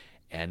tremor,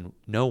 and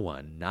no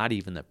one, not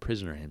even the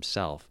prisoner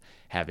himself,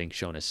 having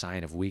shown a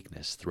sign of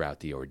weakness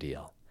throughout the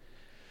ordeal.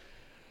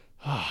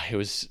 It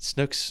was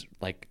Snook's,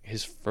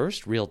 his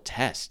first real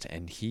test,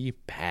 and he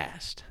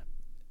passed.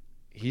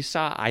 He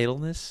saw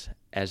idleness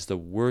as the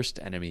worst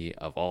enemy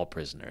of all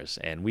prisoners,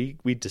 and we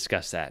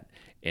discussed that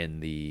in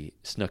the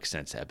Snook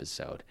Sense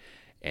episode.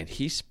 And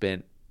he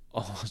spent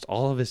almost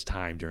all of his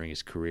time during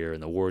his career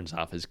in the warden's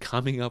office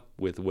coming up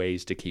with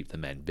ways to keep the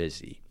men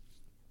busy.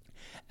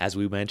 As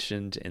we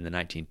mentioned in the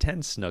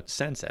 1910 Snook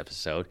Sense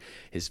episode,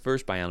 his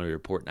first biannual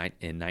report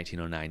in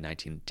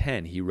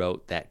 1909-1910, he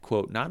wrote that,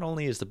 quote, not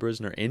only is the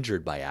prisoner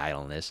injured by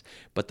idleness,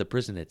 but the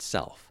prison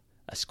itself.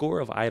 A score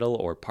of idle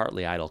or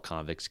partly idle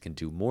convicts can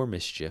do more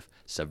mischief,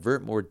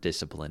 subvert more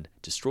discipline,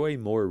 destroy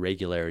more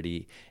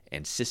regularity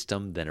and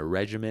system than a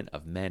regiment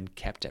of men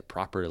kept at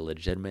proper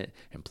legitimate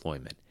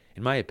employment.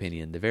 In my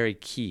opinion, the very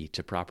key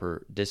to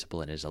proper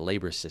discipline is a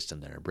labor system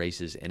that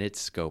embraces in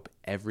its scope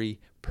every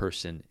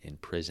person in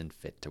prison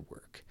fit to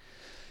work.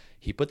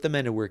 He put the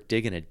men to work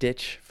digging a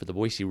ditch for the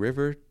Boise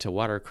River to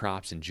water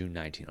crops in June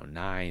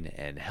 1909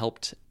 and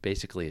helped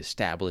basically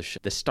establish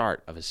the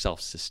start of a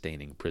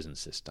self-sustaining prison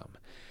system.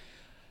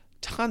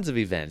 Tons of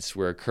events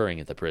were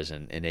occurring at the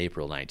prison in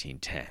April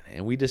 1910,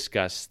 and we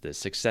discussed the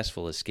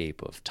successful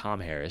escape of Tom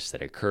Harris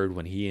that occurred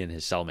when he and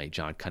his cellmate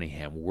John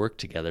Cunningham worked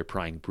together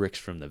prying bricks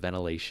from the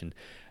ventilation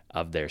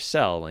of their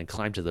cell and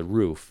climbed to the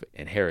roof,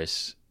 and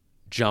Harris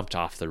jumped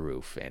off the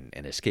roof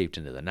and escaped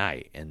into the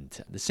night. And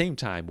at the same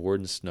time,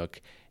 Warden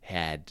Snook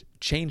had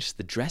changed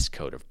the dress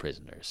code of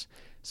prisoners.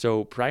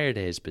 So prior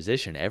to his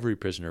position, every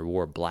prisoner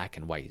wore black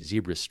and white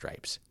zebra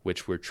stripes,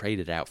 which were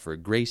traded out for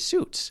gray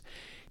suits.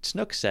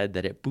 Snook said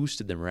that it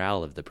boosted the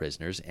morale of the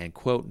prisoners and,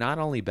 quote, not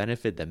only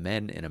benefited the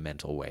men in a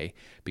mental way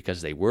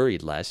because they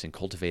worried less and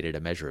cultivated a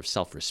measure of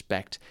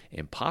self-respect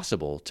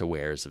impossible to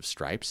wearers of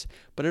stripes,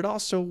 but it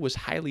also was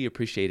highly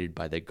appreciated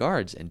by the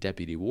guards and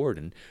deputy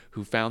warden,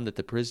 who found that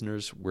the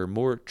prisoners were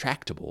more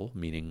tractable,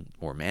 meaning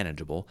more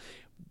manageable,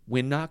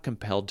 when not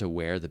compelled to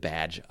wear the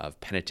badge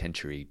of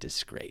penitentiary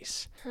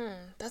disgrace.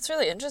 That's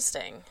really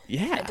interesting.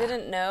 Yeah. I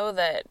didn't know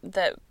that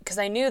because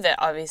I knew that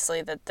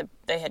obviously that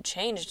they had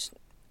changed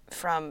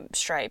from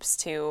stripes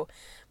to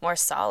more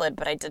solid,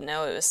 but I didn't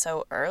know it was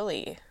so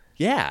early.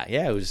 Yeah,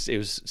 it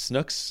was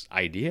Snook's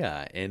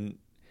idea, and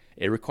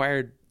it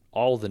required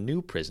all the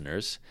new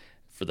prisoners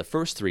for the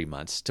first 3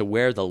 months to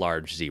wear the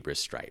large zebra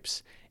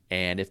stripes.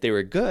 And if they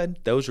were good,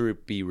 those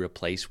would be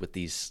replaced with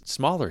these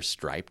smaller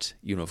striped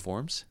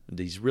uniforms,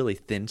 these really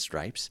thin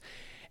stripes.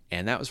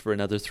 And that was for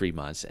another 3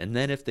 months. And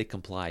then if they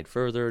complied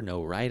further,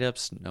 no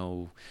write-ups,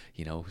 no,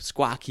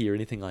 squawky or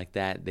anything like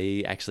that,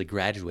 they actually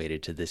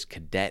graduated to this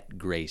cadet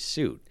gray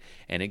suit.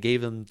 And it gave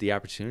them the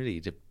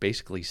opportunity to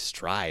basically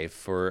strive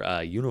for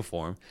a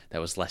uniform that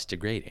was less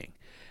degrading.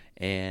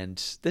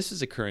 And this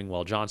is occurring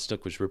while John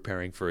Snook was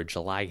preparing for a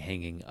July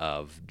hanging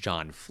of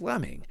John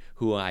Fleming,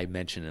 who I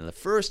mentioned in the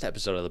first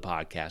episode of the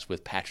podcast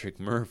with Patrick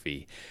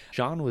Murphy.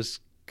 John was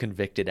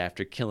convicted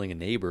after killing a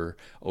neighbor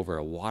over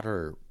a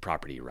water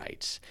property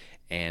rights.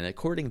 And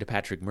according to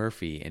Patrick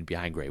Murphy in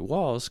Behind Gray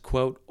Walls,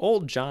 quote,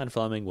 old John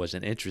Fleming was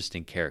an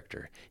interesting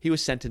character. He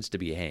was sentenced to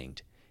be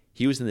hanged.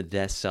 He was in the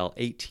death cell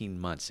 18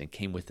 months and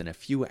came within a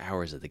few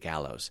hours of the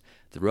gallows.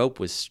 The rope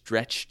was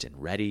stretched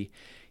and ready.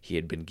 He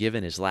had been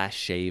given his last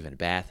shave and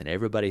bath, and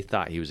everybody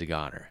thought he was a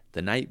goner.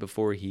 The night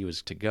before he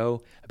was to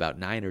go, about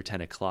 9 or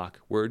 10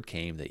 o'clock, word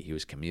came that he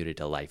was commuted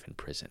to life in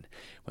prison.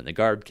 When the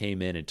guard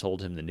came in and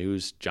told him the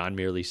news, John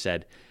merely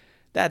said,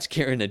 "That's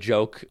carrying a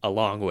joke a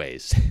long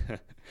ways."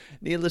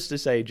 Needless to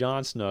say,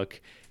 John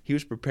Snook, he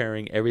was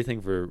preparing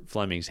everything for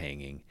Fleming's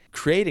hanging,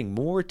 creating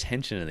more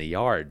tension in the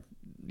yard,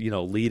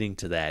 leading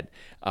to that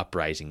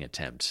uprising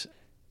attempt.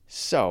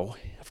 So,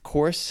 of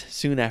course,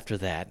 soon after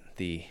that,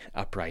 the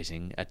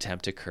uprising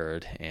attempt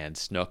occurred, and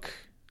Snook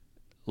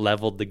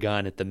leveled the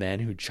gun at the men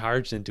who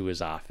charged into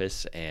his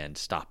office and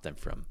stopped them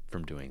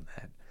from doing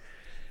that.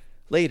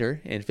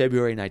 Later, in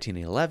February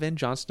 1911,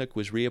 John Snook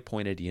was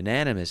reappointed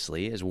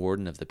unanimously as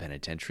warden of the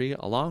penitentiary,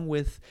 along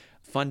with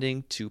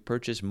funding to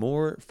purchase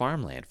more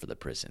farmland for the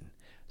prison.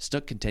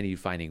 Snook continued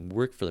finding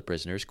work for the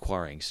prisoners,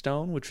 quarrying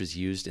stone, which was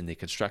used in the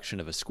construction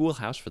of a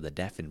schoolhouse for the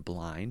deaf and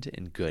blind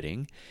in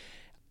Gooding.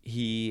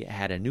 He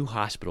had a new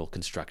hospital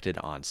constructed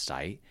on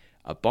site,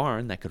 a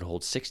barn that could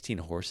hold 16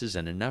 horses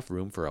and enough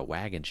room for a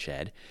wagon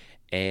shed,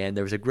 and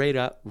there was a great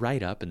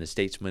write-up in the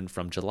Statesman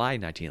from July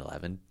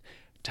 1911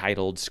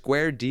 titled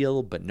 "Square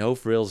Deal But No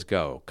Frills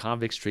Go.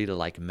 Convicts Treated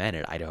Like Men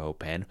at Idaho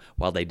Pen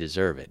While They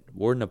Deserve It."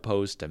 Warden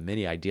opposed to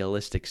many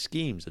idealistic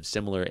schemes of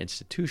similar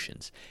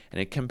institutions,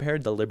 and it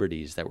compared the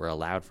liberties that were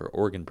allowed for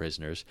Oregon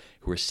prisoners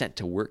who were sent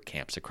to work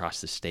camps across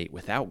the state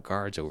without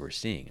guards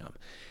overseeing them.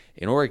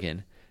 In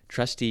Oregon,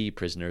 trustee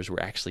prisoners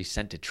were actually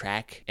sent to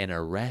track and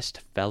arrest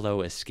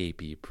fellow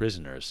escapee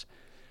prisoners.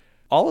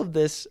 All of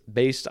this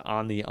based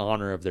on the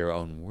honor of their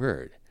own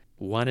word.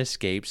 One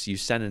escapes, you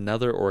send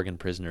another Oregon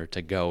prisoner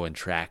to go and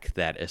track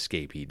that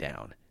escapee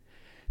down.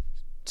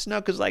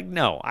 Snook was like,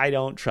 no, I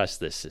don't trust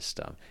this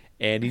system.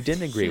 And he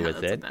didn't agree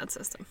with it. That's a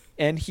bad system.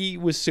 And he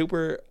was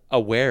super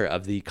aware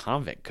of the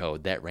convict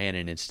code that ran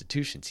in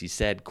institutions. He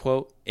said,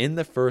 quote, in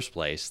the first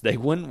place, they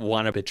wouldn't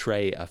want to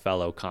betray a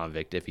fellow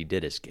convict if he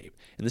did escape.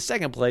 In the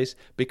second place,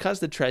 because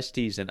the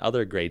trustees and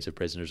other grades of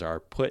prisoners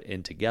are put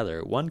in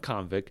together, one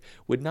convict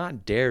would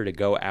not dare to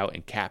go out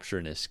and capture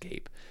an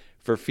escape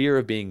for fear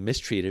of being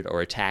mistreated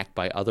or attacked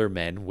by other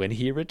men when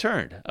he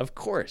returned. Of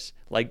course,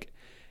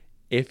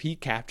 if he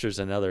captures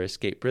another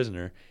escaped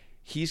prisoner,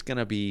 he's going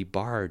to be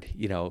barred,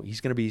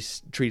 he's going to be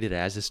treated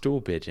as a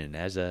stool pigeon,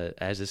 as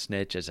a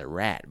snitch, as a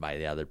rat by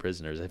the other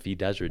prisoners if he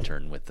does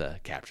return with the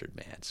captured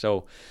man.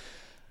 So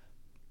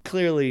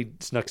clearly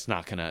Snook's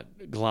not going to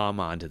glom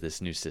onto this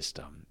new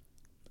system.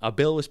 A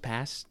bill was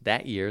passed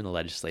that year in the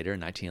legislature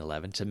in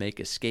 1911 to make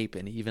escape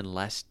an even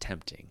less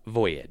tempting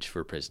voyage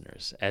for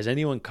prisoners, as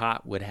anyone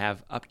caught would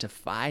have up to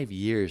 5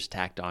 years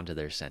tacked onto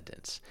their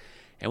sentence.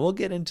 And we'll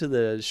get into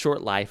the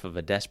short life of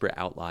a desperate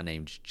outlaw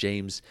named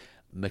James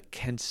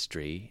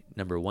McKinstry,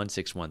 number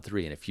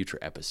 1613, in a future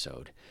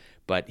episode.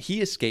 But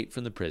he escaped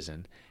from the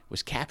prison,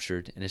 was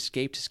captured, and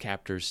escaped his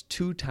captors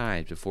 2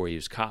 times before he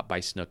was caught by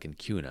Snook and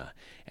Kuna.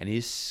 And he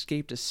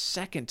escaped a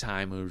second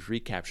time when he was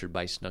recaptured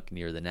by Snook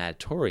near the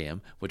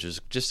natatorium, which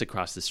was just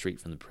across the street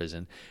from the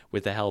prison,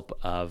 with the help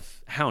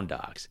of hound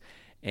dogs.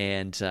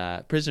 And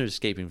prisoners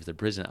escaping from the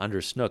prison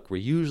under Snook were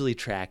usually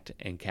tracked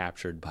and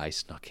captured by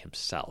Snook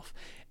himself.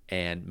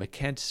 And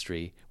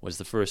McKinstry was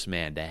the first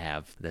man to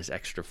have this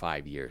extra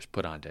 5 years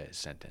put onto his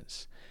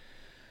sentence.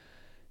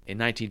 In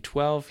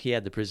 1912, he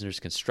had the prisoners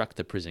construct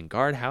the prison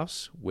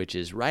guardhouse, which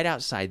is right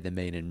outside the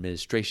main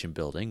administration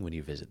building when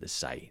you visit the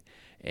site.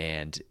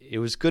 And it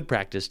was good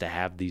practice to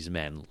have these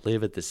men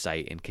live at the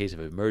site in case of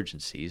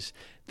emergencies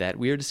that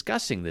we are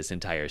discussing this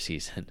entire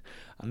season.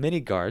 Many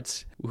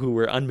guards who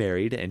were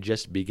unmarried and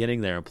just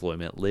beginning their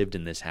employment lived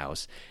in this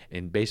house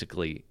and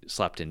basically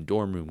slept in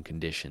dorm room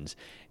conditions,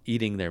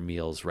 eating their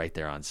meals right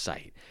there on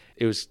site.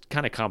 It was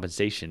kind of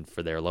compensation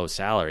for their low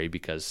salary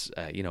because,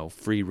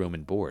 free room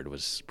and board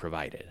was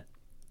provided.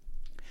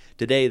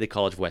 Today, the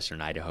College of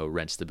Western Idaho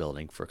rents the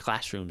building for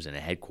classrooms and a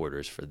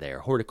headquarters for their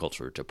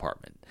horticulture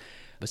department.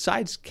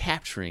 Besides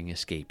capturing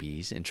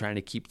escapees and trying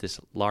to keep this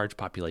large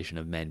population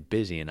of men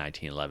busy in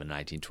 1911 and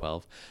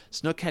 1912,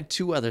 Snook had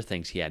 2 other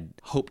things he had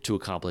hoped to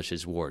accomplish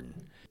as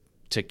warden.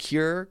 To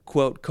cure,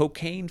 quote,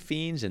 cocaine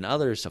fiends and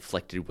others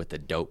afflicted with the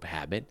dope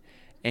habit,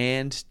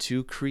 and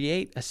to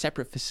create a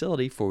separate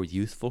facility for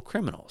youthful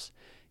criminals.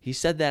 He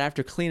said that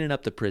after cleaning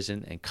up the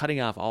prison and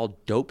cutting off all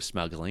dope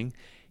smuggling,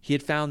 he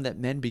had found that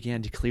men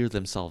began to clear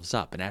themselves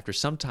up, and after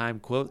some time,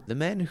 quote, the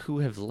men who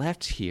have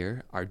left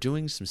here are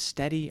doing some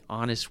steady,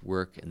 honest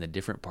work in the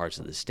different parts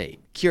of the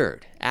state.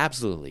 Cured.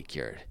 Absolutely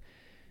cured.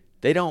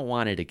 They don't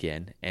want it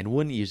again and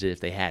wouldn't use it if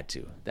they had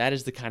to. That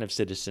is the kind of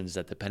citizens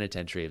that the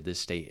penitentiary of this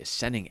state is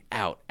sending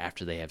out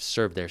after they have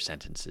served their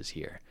sentences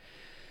here.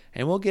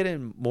 And we'll get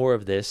in more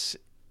of this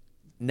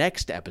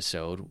next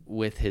episode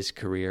with his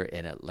career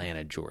in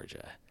Atlanta,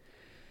 Georgia.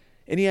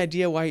 Any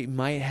idea why you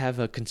might have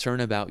a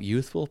concern about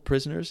youthful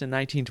prisoners in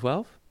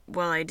 1912?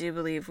 Well, I do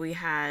believe we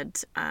had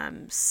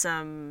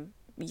some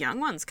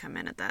young ones come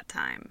in at that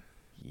time.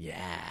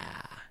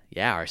 Yeah,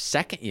 our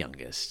second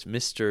youngest,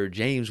 Mr.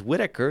 James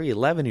Whitaker,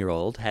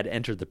 11-year-old, had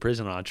entered the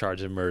prison on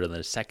charge of murder in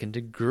the second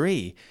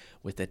degree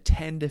with a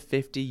 10 to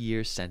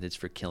 50-year sentence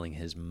for killing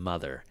his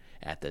mother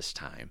at this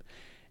time.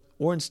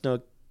 Warren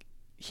Snook,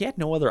 he had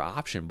no other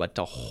option but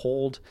to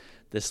hold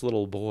this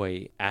little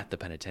boy at the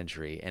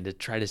penitentiary and to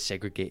try to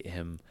segregate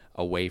him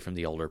away from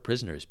the older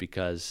prisoners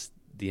because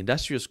the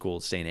industrial school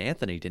at St.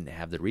 Anthony didn't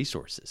have the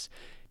resources.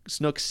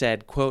 Snook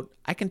said, quote,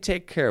 I can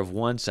take care of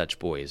one such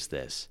boy as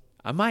this.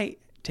 I might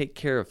take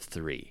care of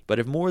 3, but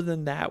if more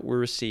than that were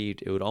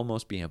received, it would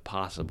almost be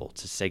impossible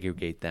to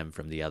segregate them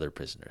from the other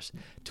prisoners.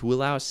 To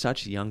allow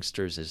such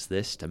youngsters as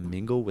this to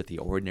mingle with the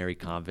ordinary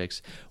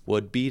convicts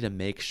would be to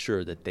make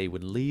sure that they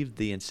would leave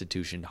the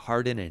institution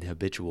hardened and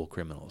habitual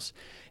criminals.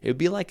 It would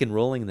be like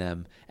enrolling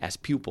them as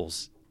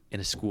pupils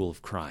in a school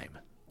of crime.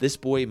 This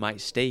boy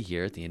might stay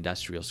here at the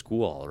industrial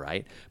school, all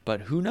right,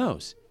 but who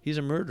knows? He's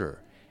a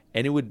murderer.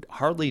 And it would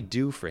hardly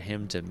do for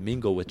him to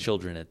mingle with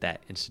children at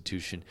that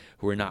institution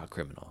who are not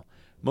criminal.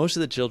 Most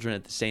of the children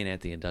at the St.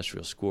 Anthony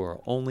Industrial School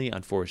are only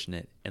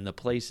unfortunate, and the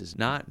place is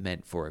not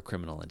meant for a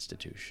criminal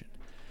institution.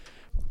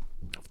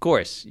 Of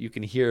course, you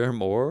can hear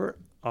more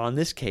on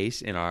this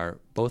case in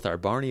both our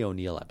Barney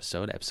O'Neill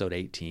episode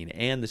 18,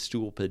 and the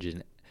Stool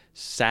Pigeon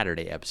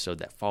Saturday episode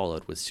that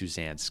followed with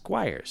Suzanne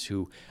Squires,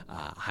 who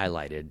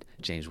highlighted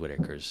James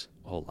Whitaker's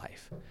whole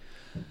life.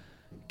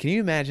 Can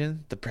you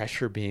imagine the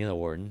pressure of being a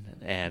warden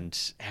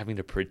and having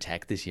to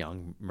protect this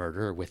young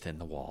murderer within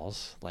the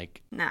walls?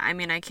 No, I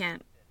mean, I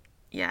can't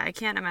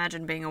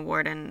imagine being a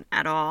warden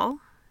at all.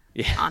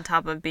 Yeah. On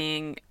top of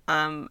being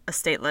a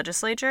state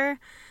legislator.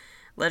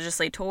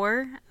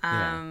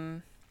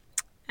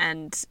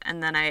 And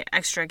then I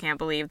extra can't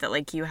believe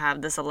that you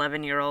have this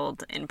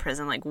 11-year-old in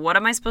prison. What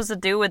am I supposed to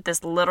do with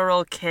this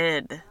literal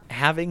kid?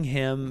 Having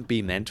him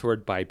be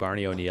mentored by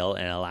Barney O'Neill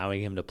and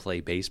allowing him to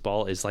play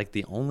baseball is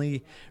the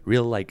only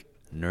real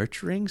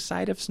nurturing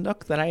side of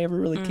Snook that I ever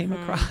really came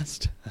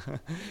across.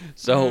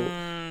 So,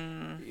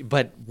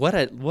 but what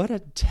a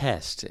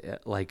test!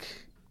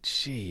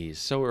 Geez,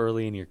 so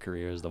early in your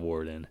career as the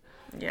warden.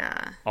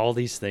 Yeah. All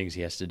these things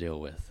he has to deal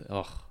with.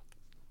 Oh.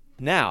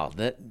 Now,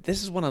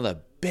 this is one of the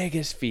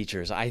biggest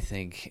features, I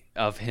think,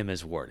 of him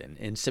as warden.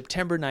 In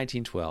September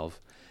 1912,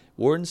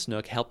 Warden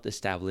Snook helped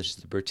establish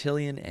the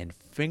Bertillon and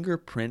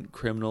Fingerprint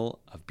Criminal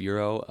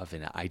Bureau of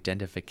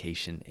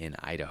Identification in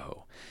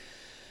Idaho.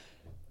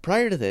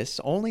 Prior to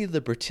this, only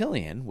the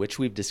Bertillon, which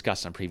we've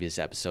discussed on previous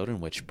episode, in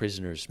which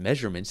prisoners'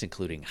 measurements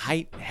including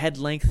height, head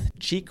length,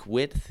 cheek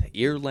width,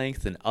 ear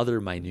length, and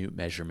other minute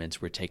measurements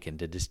were taken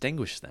to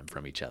distinguish them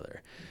from each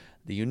other.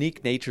 The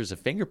unique natures of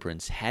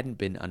fingerprints hadn't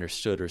been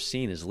understood or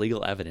seen as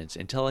legal evidence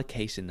until a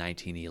case in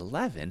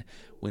 1911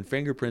 when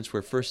fingerprints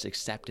were first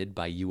accepted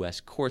by U.S.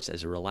 courts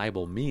as a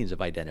reliable means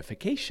of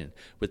identification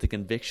with the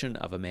conviction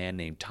of a man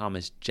named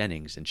Thomas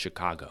Jennings in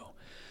Chicago.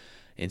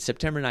 In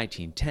September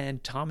 1910,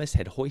 Thomas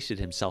had hoisted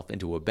himself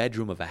into a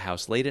bedroom of a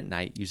house late at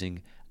night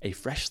using a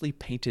freshly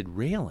painted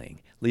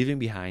railing, leaving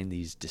behind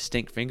these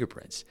distinct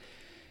fingerprints.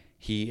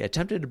 He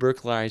attempted to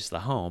burglarize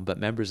the home, but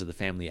members of the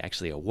family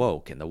actually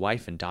awoke, and the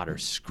wife and daughter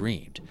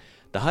screamed.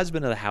 The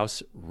husband of the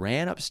house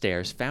ran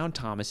upstairs, found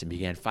Thomas, and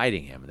began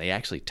fighting him. They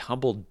actually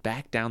tumbled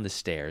back down the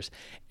stairs,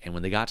 and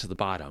when they got to the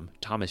bottom,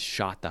 Thomas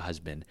shot the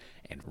husband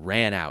and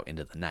ran out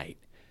into the night.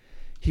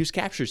 He was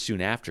captured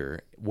soon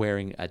after,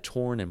 wearing a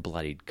torn and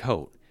bloodied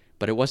coat,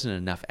 but it wasn't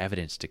enough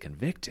evidence to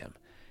convict him.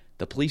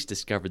 The police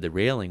discovered the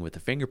railing with the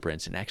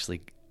fingerprints and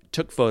actually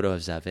took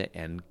photos of it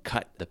and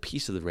cut the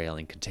piece of the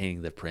railing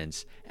containing the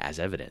prints as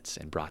evidence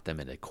and brought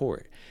them into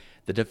court.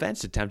 The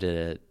defense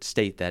attempted to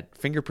state that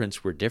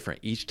fingerprints were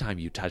different each time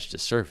you touched the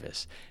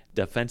surface.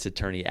 The defense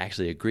attorney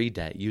actually agreed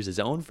to use his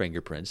own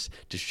fingerprints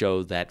to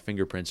show that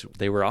fingerprints,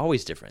 they were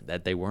always different,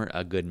 that they weren't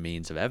a good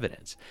means of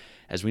evidence.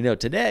 As we know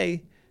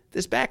today,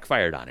 this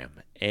backfired on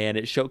him, and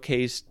it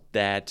showcased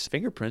that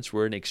fingerprints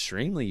were an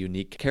extremely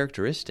unique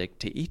characteristic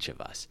to each of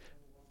us,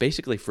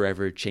 basically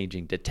forever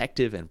changing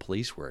detective and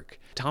police work.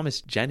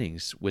 Thomas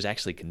Jennings was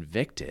actually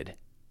convicted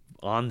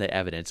on the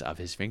evidence of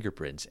his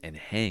fingerprints and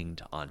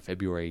hanged on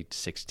February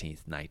 16,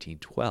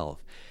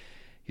 1912.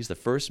 He's the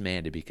first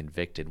man to be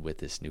convicted with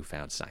this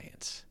newfound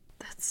science.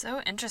 That's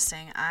so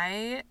interesting.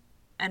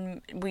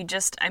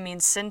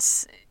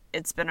 Since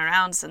it's been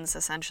around since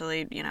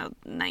essentially,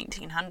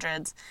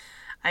 1900s,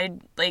 I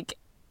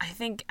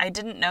think I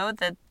didn't know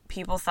that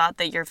people thought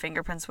that your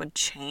fingerprints would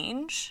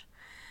change.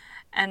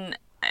 And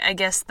I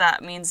guess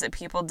that means that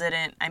people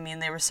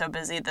they were so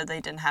busy that they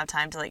didn't have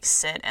time to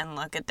sit and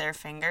look at their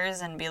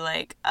fingers and be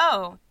like,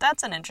 oh,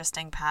 that's an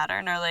interesting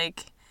pattern, or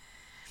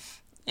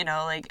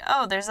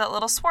oh, there's that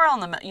little swirl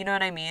in the you know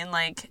what I mean?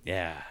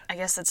 Yeah. I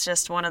guess it's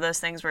just one of those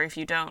things where if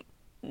you don't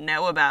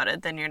know about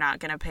it, then you're not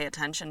going to pay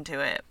attention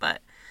to it,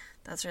 but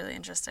that's really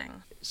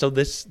interesting. So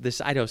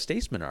this Idaho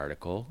Statesman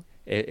article,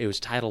 it was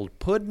titled,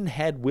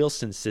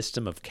 Pudd'nhead-Wilson's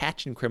System of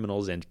Catching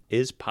Criminals and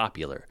is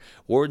Popular.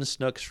 Warden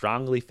Snook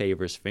strongly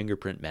favors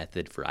fingerprint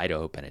method for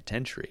Idaho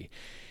Penitentiary.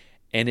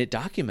 And it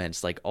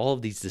documents all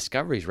of these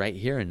discoveries right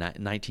here in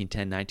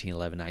 1910,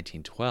 1911,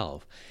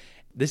 1912.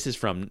 This is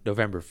from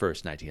November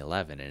 1st,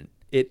 1911, and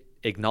it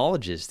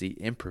acknowledges the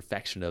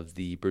imperfection of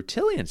the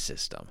Bertillon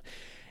system.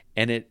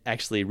 And it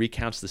actually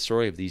recounts the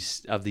story of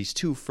these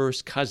two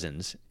first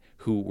cousins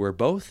who were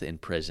both in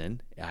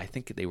prison. I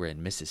think they were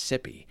in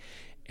Mississippi.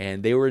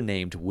 And they were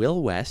named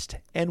Will West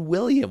and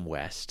William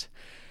West.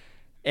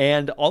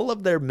 And all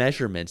of their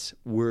measurements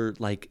were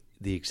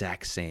the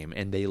exact same,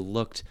 and they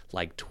looked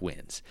like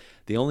twins.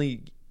 The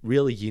only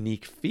really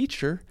unique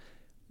feature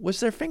was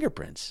their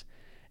fingerprints.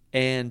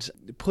 And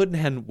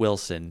Pudd'nhead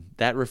Wilson,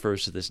 that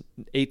refers to this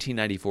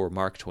 1894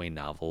 Mark Twain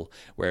novel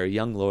where a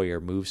young lawyer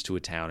moves to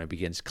a town and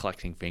begins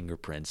collecting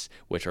fingerprints,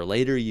 which are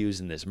later used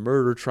in this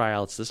murder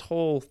trial. It's this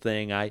whole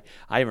thing. I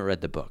haven't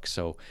read the book,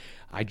 so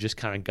I just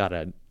kind of got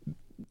a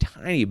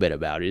tiny bit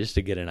about it just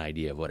to get an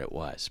idea of what it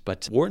was.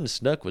 But Warden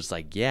Snook was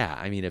like,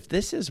 if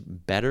this is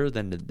better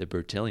than the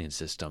Bertillon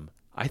system,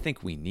 I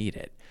think we need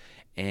it.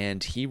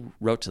 And he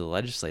wrote to the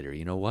legislator,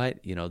 you know what?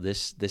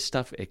 This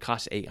stuff, it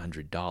costs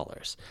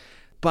 $800.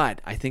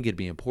 But I think it'd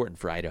be important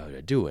for Idaho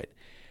to do it.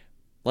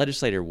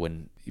 Legislator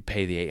wouldn't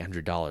pay the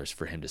 $800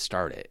 for him to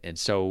start it. And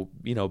so,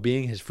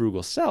 being his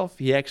frugal self,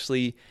 he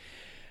actually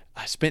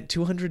spent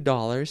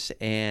 $200,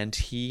 and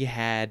he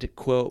had,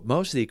 quote,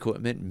 most of the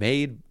equipment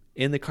made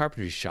in the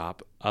carpentry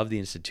shop of the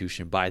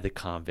institution by the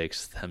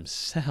convicts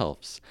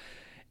themselves.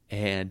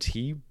 And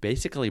he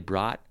basically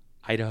brought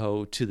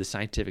Idaho to the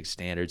scientific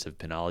standards of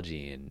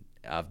penology and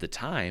of the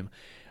time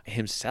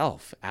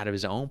himself out of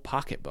his own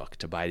pocketbook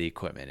to buy the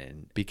equipment,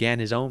 and began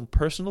his own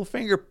personal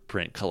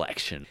fingerprint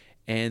collection.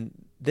 And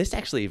this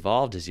actually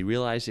evolved as he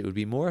realized it would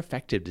be more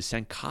effective to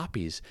send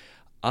copies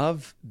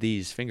of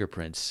these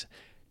fingerprints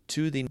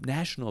to the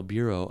National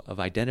Bureau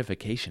of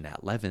Identification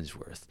at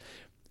Leavenworth,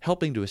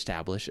 helping to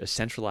establish a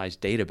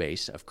centralized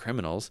database of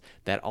criminals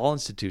that all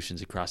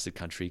institutions across the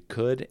country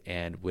could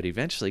and would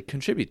eventually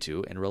contribute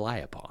to and rely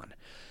upon.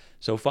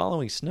 So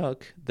following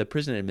Snook, the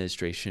prison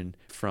administration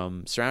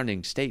from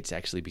surrounding states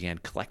actually began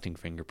collecting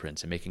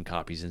fingerprints and making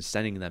copies and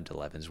sending them to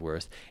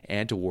Leavenworth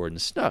and to Warden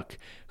Snook,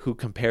 who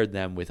compared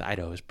them with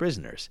Idaho's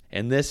prisoners.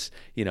 And this,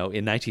 in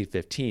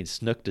 1915,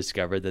 Snook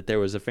discovered that there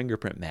was a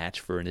fingerprint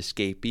match for an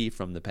escapee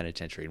from the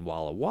penitentiary in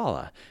Walla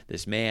Walla,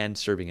 this man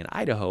serving in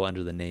Idaho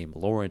under the name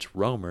Lawrence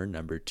Romer,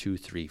 number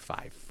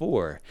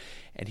 2354.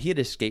 And he had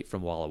escaped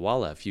from Walla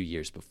Walla a few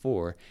years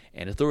before,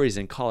 and authorities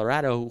in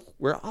Colorado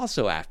were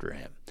also after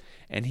him.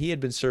 And he had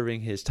been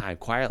serving his time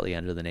quietly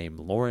under the name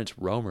Lawrence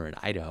Romer in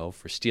Idaho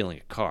for stealing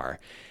a car.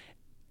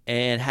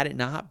 And had it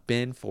not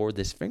been for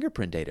this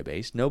fingerprint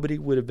database, nobody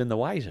would have been the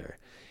wiser.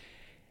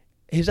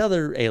 His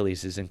other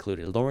aliases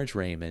included Lawrence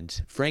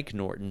Raymond, Frank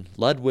Norton,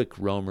 Ludwig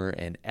Romer,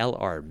 and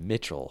L.R.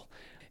 Mitchell.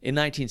 In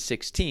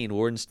 1916,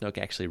 Warden Snook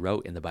actually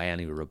wrote in the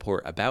Biennial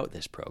Report about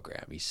this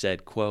program. He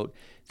said, quote,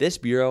 "This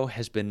bureau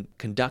has been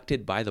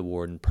conducted by the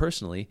warden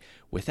personally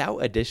without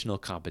additional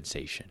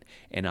compensation,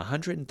 and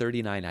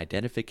 139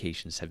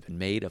 identifications have been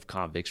made of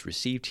convicts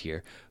received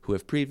here who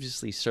have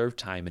previously served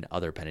time in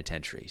other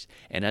penitentiaries.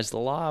 And as the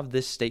law of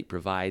this state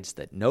provides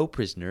that no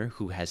prisoner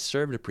who has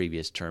served a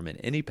previous term in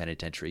any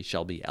penitentiary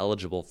shall be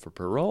eligible for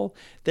parole,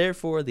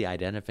 therefore the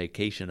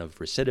identification of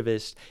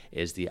recidivists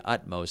is the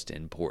utmost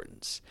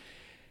importance."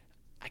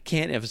 I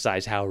can't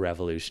emphasize how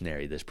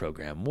revolutionary this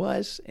program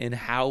was and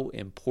how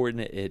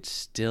important it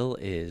still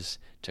is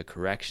to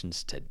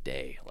corrections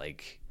today.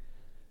 Like,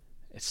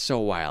 it's so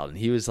wild. And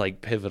he was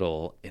like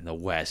pivotal in the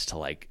West to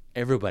like,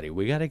 everybody,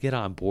 we got to get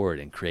on board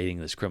in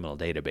creating this criminal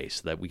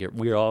database so that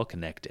we're all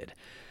connected.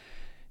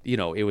 You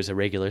know, it was a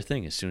regular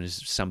thing. As soon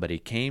as somebody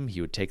came,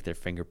 he would take their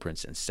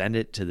fingerprints and send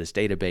it to this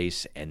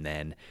database, and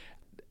then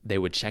they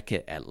would check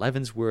it at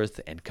Leavenworth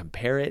and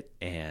compare it,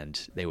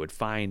 and they would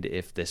find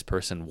if this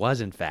person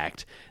was, in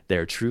fact,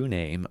 their true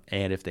name,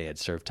 and if they had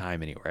served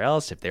time anywhere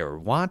else, if they were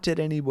wanted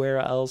anywhere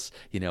else,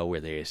 you know, were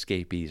they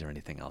escapees or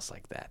anything else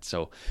like that.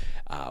 So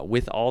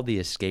with all the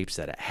escapes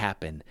that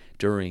happened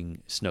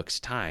during Snook's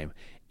time,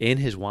 in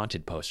his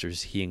wanted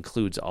posters, he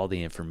includes all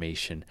the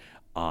information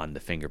on the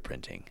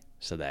fingerprinting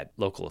so that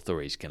local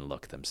authorities can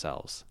look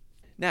themselves.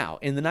 Now,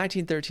 in the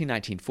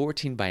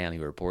 1913-1914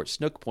 Biennial Report,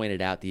 Snook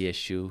pointed out the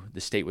issue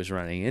the state was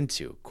running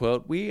into.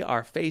 Quote, "We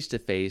are face to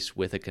face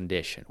with a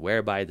condition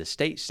whereby the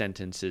state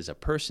sentences a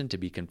person to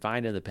be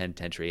confined in the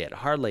penitentiary at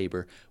hard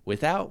labor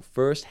without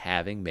first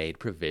having made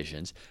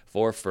provisions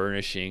for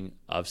furnishing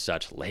of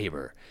such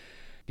labor."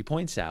 He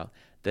points out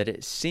that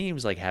it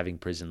seems like having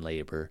prison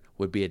labor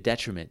would be a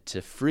detriment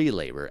to free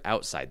labor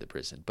outside the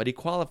prison, but he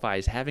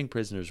qualifies having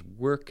prisoners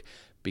work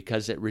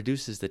because it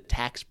reduces the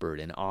tax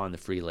burden on the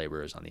free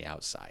laborers on the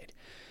outside.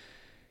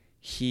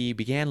 He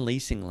began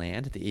leasing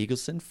land at the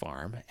Eagleson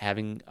Farm,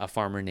 having a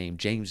farmer named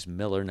James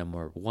Miller,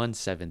 number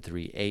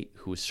 1738,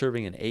 who was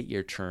serving an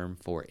 8-year term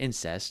for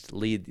incest,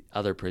 lead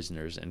other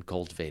prisoners in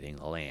cultivating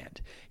the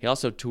land. He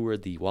also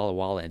toured the Walla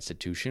Walla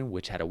Institution,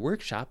 which had a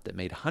workshop that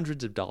made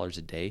hundreds of dollars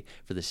a day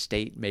for the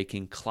state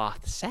making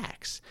cloth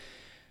sacks.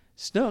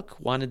 Snook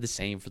wanted the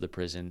same for the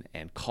prison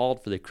and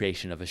called for the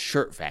creation of a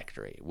shirt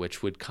factory,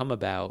 which would come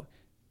about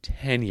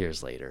 10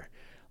 years later,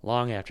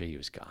 long after he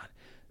was gone.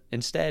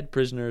 Instead,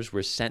 prisoners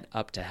were sent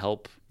up to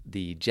help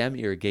the Gem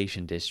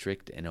Irrigation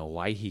District in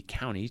Owyhee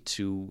County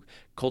to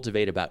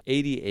cultivate about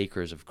 80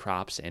 acres of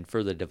crops and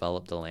further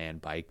develop the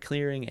land by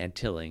clearing and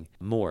tilling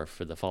more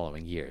for the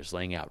following years,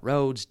 laying out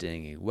roads,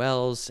 digging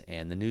wells,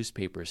 and the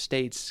newspaper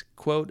states,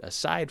 quote,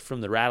 "Aside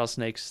from the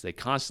rattlesnakes they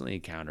constantly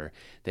encounter,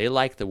 they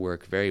like the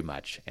work very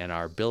much and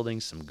are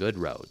building some good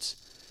roads.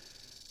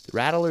 The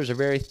rattlers are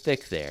very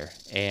thick there,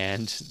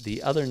 and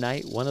the other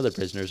night one of the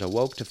prisoners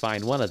awoke to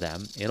find one of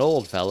them, an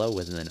old fellow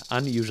with an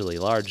unusually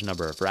large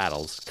number of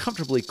rattles,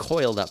 comfortably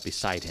coiled up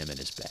beside him in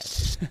his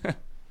bed."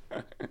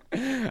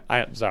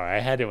 I'm sorry, I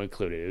had to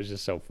include it. It was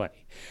just so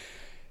funny.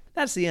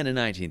 That's the end of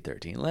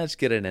 1913. Let's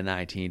get into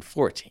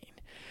 1914.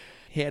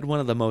 He had one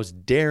of the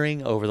most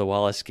daring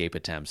over-the-wall escape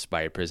attempts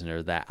by a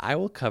prisoner that I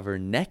will cover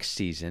next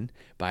season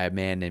by a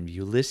man named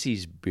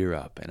Ulysses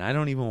Bierup, and I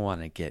don't even want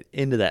to get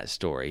into that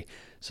story,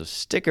 so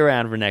stick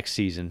around for next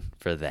season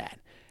for that.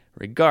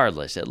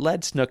 Regardless, it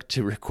led Snook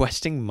to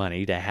requesting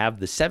money to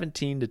have the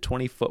 17 to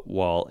 20-foot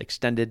wall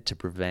extended to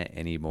prevent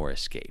any more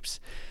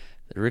escapes.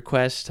 The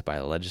request by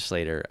the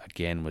legislator,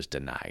 again, was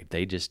denied.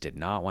 They just did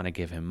not want to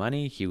give him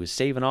money. He was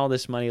saving all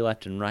this money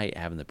left and right,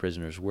 having the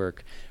prisoners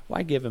work.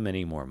 Why give him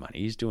any more money?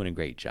 He's doing a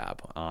great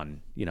job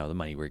on, the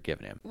money we're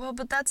giving him. Well,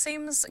 but that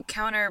seems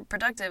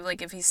counterproductive.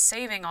 Like, if he's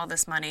saving all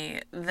this money,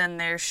 then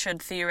there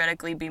should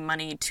theoretically be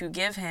money to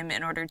give him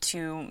in order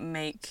to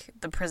make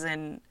the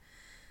prison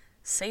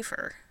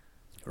safer.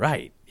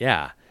 Right,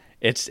 yeah.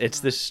 It's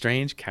this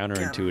strange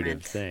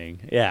counterintuitive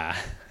thing. Yeah.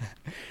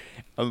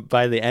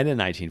 By the end of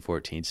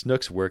 1914,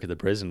 Snook's work at the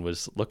prison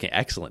was looking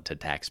excellent to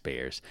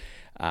taxpayers.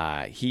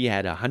 He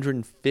had a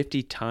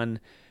 150-ton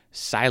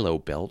silo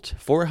built,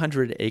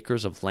 400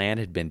 acres of land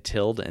had been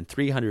tilled, and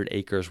 300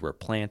 acres were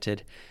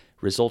planted,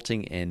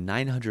 resulting in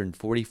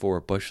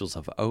 944 bushels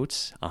of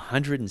oats,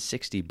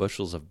 160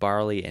 bushels of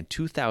barley, and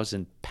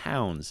 2,000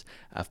 pounds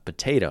of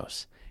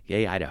potatoes.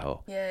 Yay,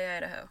 Idaho. Yay,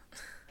 Idaho.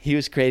 He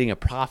was creating a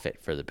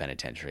profit for the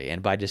penitentiary,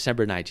 and by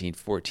December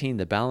 1914,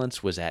 the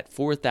balance was at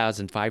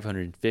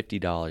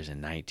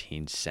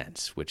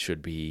 $4,550.19, which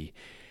would be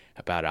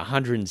about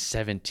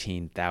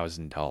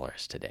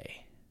 $117,000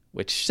 today,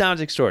 which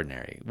sounds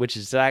extraordinary, which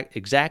is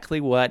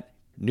exactly what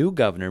new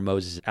Governor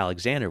Moses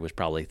Alexander was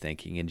probably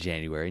thinking in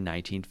January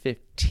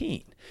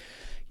 1915.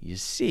 You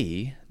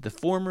see, the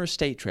former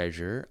state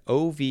treasurer,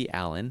 O.V.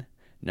 Allen,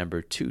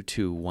 number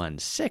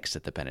 2216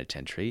 at the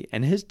penitentiary,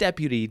 and his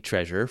deputy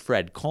treasurer,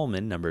 Fred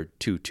Coleman, number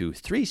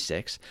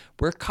 2236,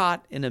 were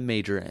caught in a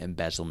major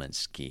embezzlement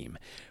scheme,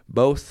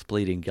 both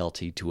pleading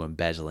guilty to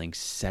embezzling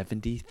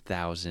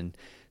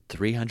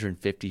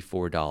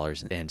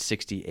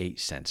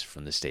 $70,354.68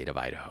 from the state of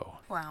Idaho.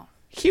 Wow.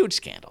 Huge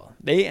scandal.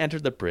 They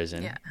entered the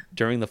prison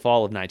during the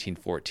fall of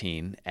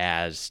 1914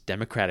 as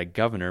Democratic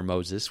Governor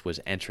Moses was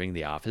entering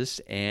the office,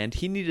 and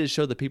he needed to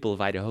show the people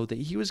of Idaho that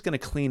he was going to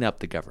clean up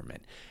the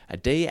government. A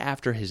day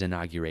after his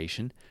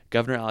inauguration,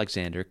 Governor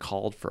Alexander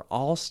called for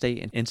all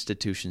state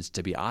institutions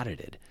to be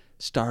audited,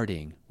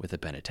 starting with the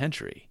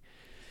penitentiary.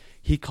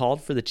 He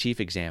called for the chief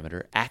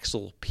examiner,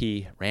 Axel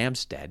P.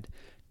 Ramstad,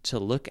 to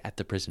look at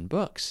the prison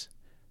books.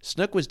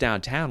 Snook was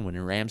downtown when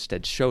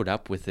Ramstad showed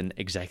up with an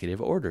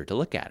executive order to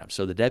look at him,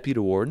 so the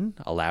deputy warden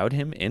allowed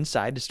him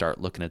inside to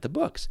start looking at the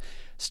books.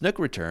 Snook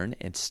returned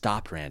and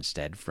stopped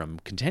Ramstad from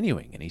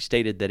continuing, and he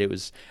stated that it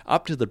was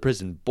up to the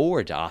prison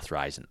board to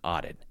authorize an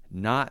audit,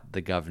 not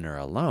the governor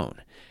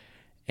alone.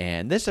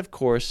 And this, of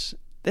course,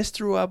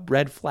 threw up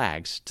red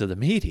flags to the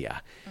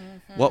media.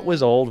 Mm-hmm. What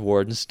was old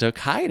Warden Snook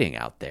hiding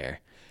out there?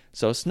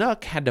 So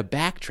Snook had to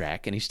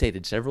backtrack, and he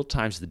stated several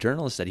times to the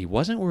journalists that he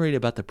wasn't worried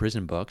about the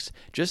prison books,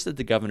 just that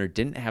the governor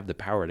didn't have the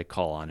power to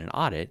call on an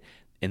audit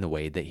in the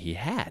way that he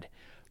had.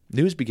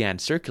 News began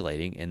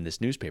circulating in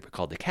this newspaper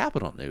called the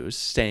Capital News,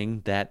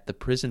 saying that the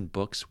prison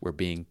books were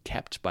being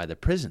kept by the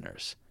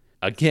prisoners.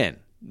 Again,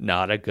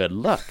 not a good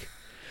look.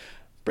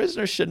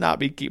 Prisoners should not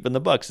be keeping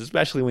the books,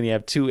 especially when you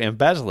have 2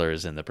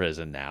 embezzlers in the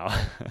prison now.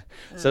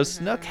 So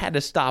Snook had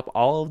to stop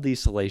all of these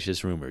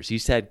salacious rumors. He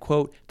said,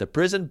 quote, "The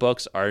prison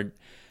books are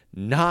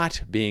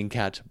not being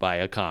kept by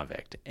a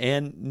convict,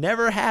 and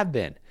never have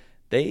been.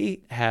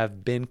 They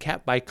have been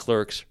kept by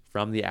clerks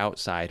from the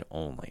outside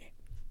only."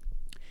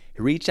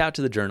 He reached out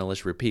to the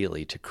journalists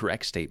repeatedly to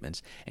correct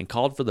statements and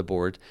called for the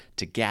board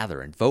to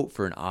gather and vote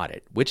for an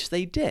audit, which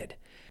they did.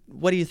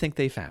 What do you think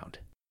they found?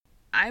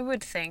 I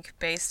would think,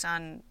 based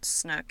on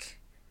Snook,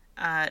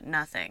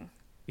 nothing.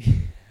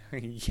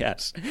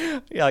 Yes.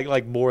 Yeah,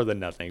 like more than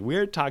nothing.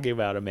 We're talking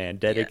about a man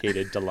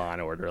dedicated to law and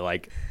order.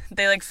 Like,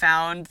 they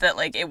found that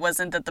it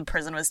wasn't that the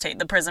prison was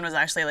the prison was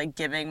actually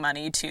giving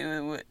money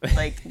to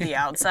the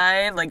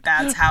outside.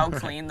 That's how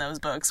clean those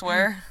books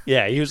were.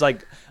 Yeah, he was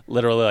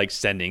literally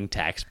sending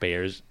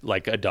taxpayers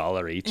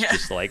 $1 each,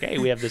 just hey,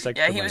 we have this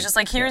extra money. He was just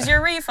here's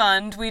your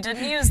refund. We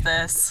didn't use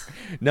this.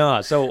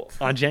 No, so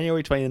on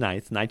January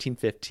 29th,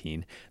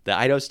 1915, the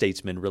Idaho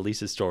Statesman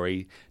released a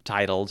story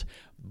titled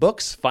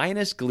 "Books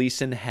Finest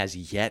Gleason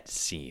Has Yet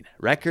Seen.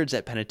 Records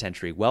at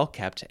Penitentiary Well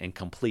Kept and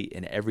Complete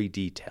in Every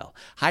Detail.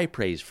 High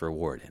Praise for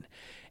Warden."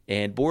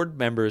 And board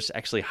members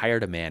actually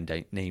hired a man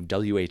named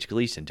W.H.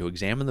 Gleason to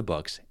examine the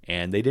books,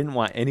 and they didn't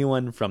want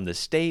anyone from the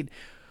state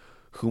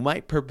who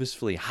might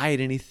purposefully hide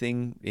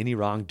any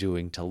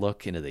wrongdoing to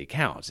look into the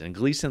accounts. And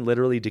Gleason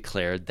literally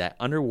declared that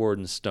under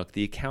Warden Snook,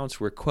 the accounts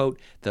were, quote,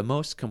 "the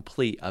most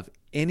complete of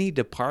any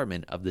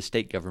department of the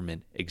state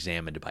government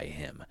examined by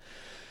him."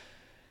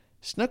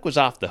 Snook was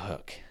off the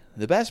hook.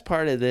 The best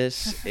part of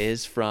this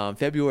is from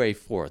February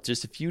 4th,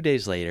 just a few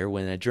days later,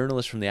 when a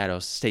journalist from the Idaho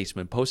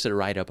Statesman posted a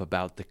write-up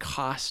about the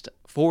cost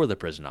for the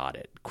prison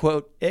audit.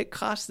 Quote, "It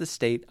cost the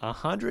state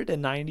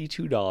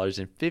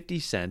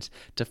 $192.50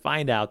 to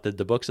find out that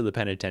the books of the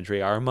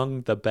penitentiary are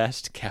among the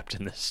best kept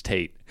in the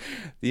state.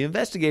 The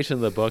investigation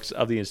of the books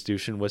of the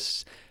institution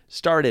was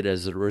started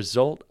as a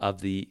result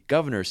of the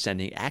governor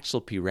sending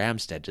Axel P.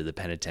 Ramstad to the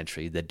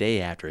penitentiary the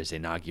day after his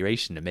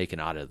inauguration to make an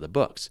audit of the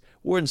books.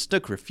 Warden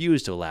Snook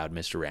refused to allow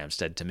Mr.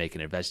 Ramstad to make an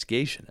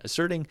investigation,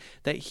 asserting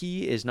that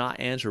he is not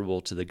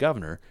answerable to the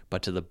governor,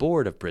 but to the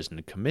Board of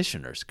Prison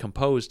Commissioners,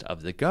 composed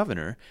of the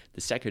governor,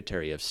 the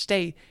Secretary of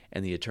State,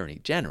 and the Attorney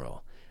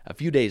General. A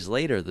few days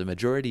later, the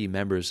majority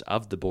members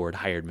of the board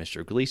hired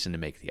Mr. Gleason to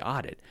make the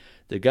audit.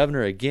 The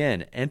governor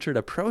again entered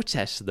a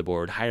protest to the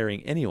board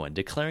hiring anyone,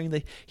 declaring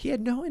that he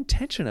had no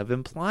intention of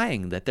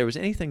implying that there was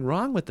anything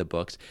wrong with the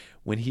books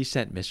when he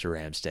sent Mr.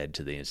 Ramstad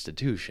to the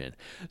institution.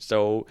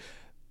 So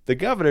the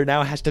governor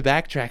now has to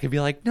backtrack and be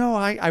like, "No,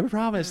 I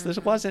promise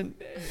it wasn't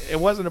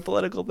a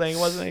political thing. It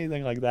wasn't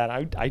anything like that.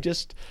 I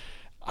just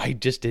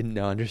didn't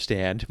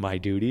understand my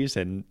duties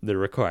and the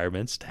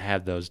requirements to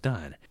have those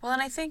done." Well,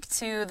 and I think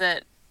too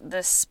that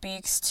this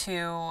speaks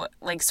to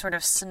sort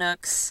of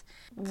Snook's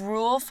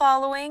rule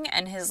following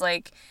and his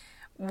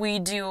we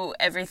do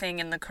everything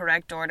in the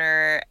correct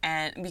order,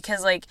 and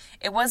because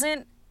it was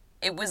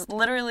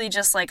literally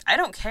just I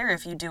don't care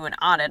if you do an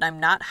audit, I'm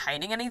not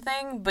hiding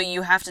anything, but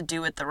you have to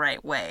do it the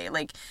right way.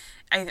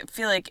 I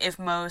feel if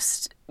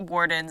most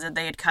wardens, if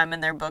they had come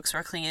and their books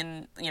were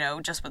clean,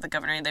 just with the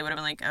governor, they would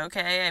have been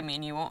okay, I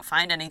mean, you won't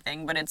find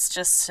anything, but it's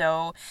just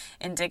so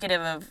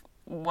indicative of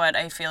what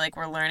I feel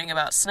we're learning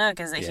about Snook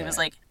is that he was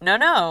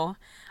no,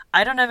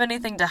 I don't have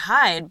anything to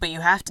hide, but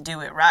you have to do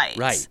it right.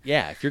 Right,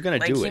 yeah, if you're going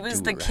to do it, he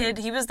was the kid.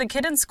 Right. He was the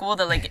kid in school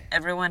that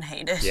everyone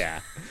hated.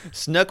 Yeah,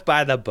 Snook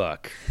by the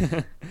book.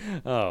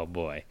 Oh,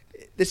 boy.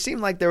 It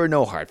seemed like there were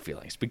no hard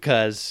feelings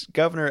because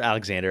Governor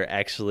Alexander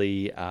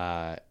actually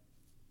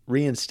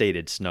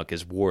reinstated Snook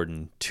as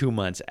warden 2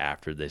 months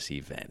after this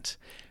event.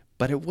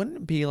 But it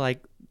wouldn't be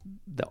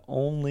the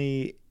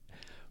only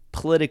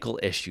political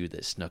issue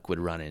that Snook would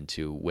run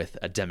into with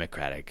a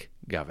Democratic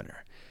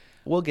governor.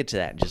 We'll get to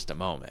that in just a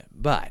moment.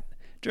 But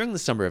During the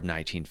summer of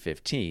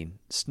 1915,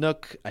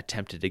 Snook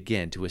attempted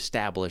again to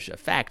establish a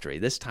factory,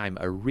 this time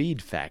a reed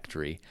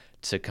factory,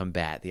 to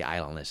combat the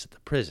idleness of the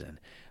prison.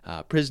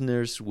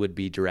 Prisoners would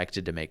be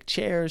directed to make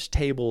chairs,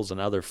 tables,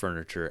 and other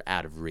furniture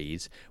out of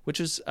reeds,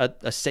 which was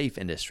a safe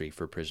industry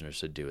for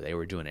prisoners to do. They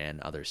were doing it in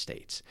other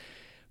states.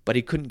 But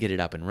he couldn't get it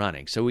up and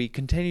running, so he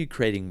continued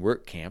creating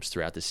work camps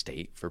throughout the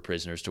state for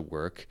prisoners to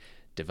work,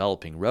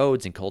 developing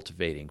roads and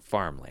cultivating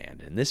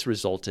farmland. And this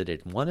resulted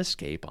in one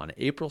escape on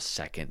April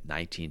 2nd,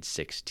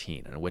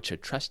 1916, in which a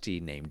trustee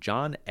named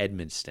John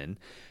Edmiston,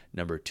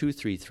 number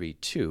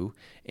 2332,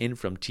 in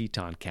from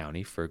Teton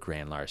County for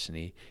grand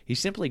larceny, he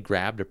simply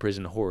grabbed a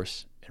prison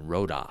horse and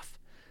rode off.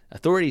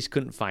 Authorities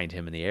couldn't find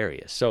him in the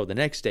area, so the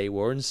next day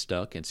Warden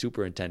Snook and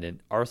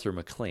Superintendent Arthur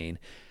McLean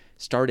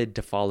started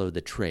to follow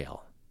the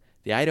trail.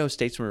 The Idaho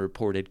Statesman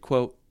reported,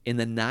 quote, "In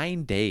the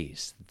 9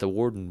 days the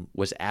warden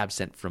was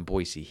absent from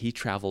Boise, he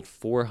traveled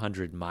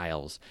 400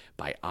 miles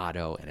by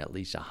auto and at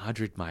least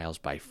 100 miles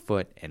by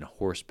foot and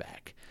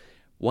horseback.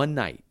 One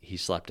night he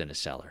slept in a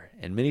cellar,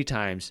 and many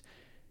times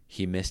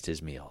he missed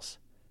his meals.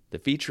 The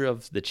feature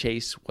of the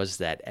chase was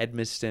that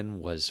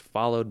Edmiston was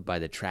followed by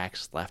the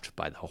tracks left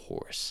by the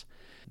horse.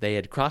 They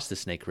had crossed the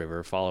Snake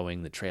River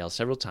following the trail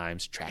several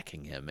times,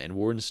 tracking him, and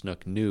Warden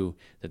Snook knew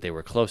that they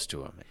were close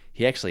to him.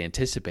 He actually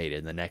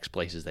anticipated the next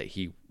places that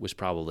he was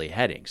probably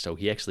heading, so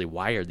he actually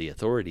wired the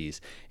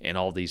authorities in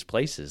all these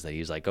places that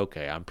he's like,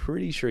 okay, I'm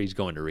pretty sure he's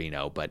going to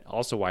Reno, but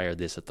also wired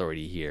this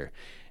authority here.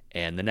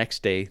 And the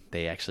next day,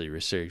 they actually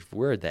received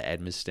word that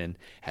Edmiston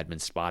had been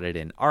spotted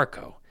in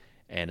Arco,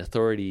 and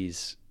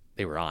authorities,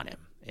 they were on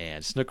him.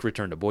 And Snook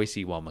returned to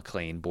Boise while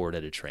McLean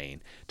boarded a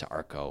train to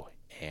Arco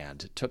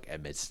and took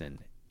Edmiston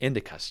into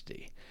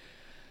custody.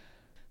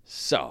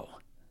 So,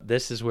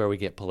 this is where we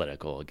get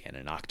political again.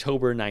 In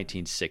October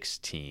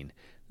 1916,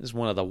 this is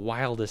one of the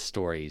wildest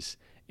stories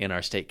in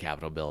our state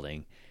capitol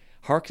building,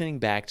 harkening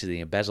back to the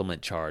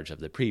embezzlement charge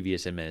of the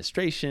previous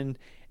administration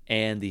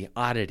and the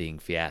auditing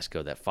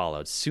fiasco that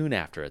followed soon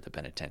after at the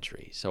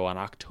penitentiary. So on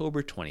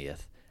October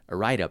 20th, a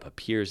write-up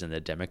appears in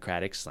the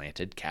Democratic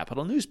slanted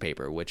Capitol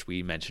newspaper, which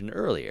we mentioned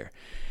earlier,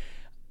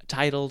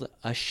 titled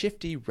 "A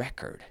Shifty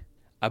Record,"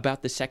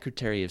 about the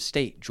Secretary of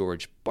State,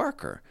 George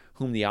Barker,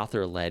 whom the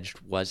author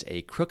alleged was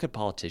a crooked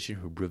politician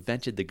who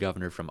prevented the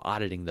governor from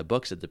auditing the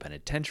books at the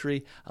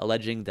penitentiary,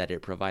 alleging that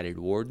it provided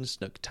Warden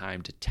Snook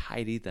time to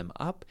tidy them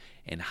up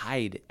and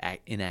hide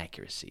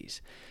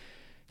inaccuracies.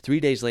 3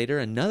 days later,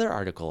 another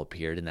article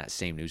appeared in that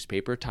same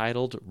newspaper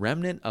titled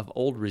 "Remnant of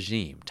Old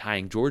Regime,"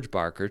 tying George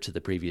Barker to the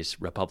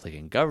previous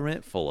Republican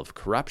government full of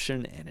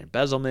corruption and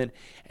embezzlement,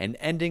 and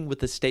ending with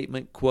the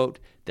statement, quote,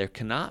 "There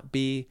cannot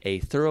be a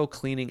thorough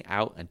cleaning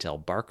out until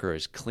Barker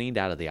is cleaned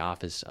out of the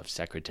office of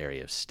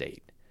Secretary of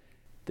State."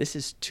 This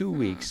is 2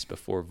 weeks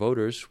before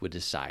voters would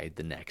decide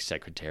the next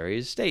Secretary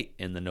of State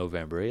in the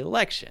November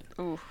election.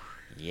 Ooh.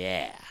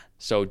 Yeah.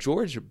 So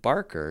George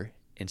Barker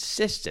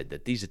insisted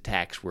that these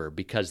attacks were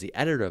because the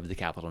editor of the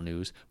Capitol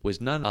News was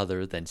none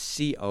other than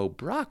C.O.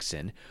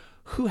 Broxson,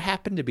 who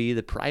happened to be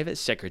the private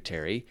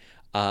secretary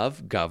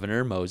of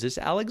Governor Moses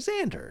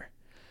Alexander.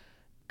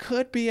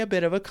 Could be a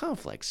bit of a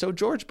conflict. So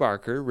George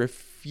Barker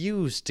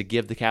refused to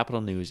give the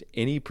Capitol News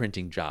any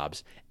printing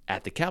jobs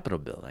at the Capitol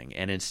building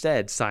and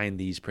instead signed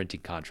these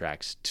printing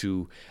contracts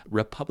to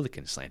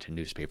Republican slanted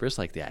newspapers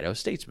like the Idaho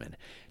Statesman.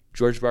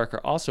 George Barker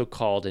also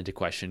called into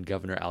question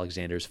Governor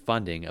Alexander's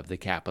funding of the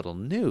Capitol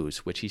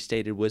News, which he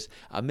stated was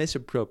a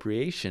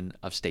misappropriation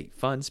of state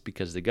funds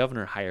because the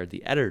governor hired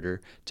the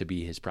editor to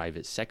be his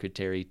private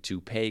secretary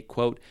to pay,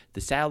 quote,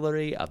 "the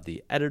salary of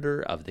the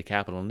editor of the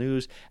Capitol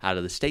News out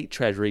of the state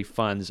treasury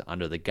funds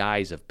under the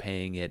guise of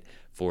paying it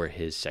for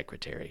his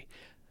secretary."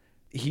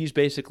 He's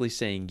basically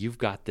saying you've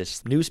got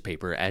this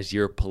newspaper as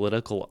your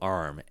political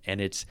arm,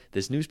 and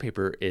this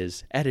newspaper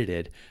is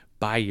edited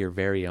by your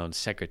very own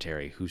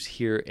secretary who's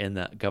here in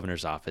the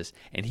governor's office,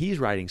 and he's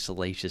writing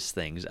salacious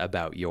things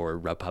about your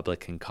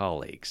Republican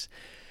colleagues.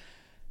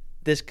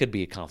 This could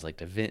be a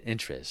conflict of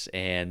interest,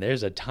 and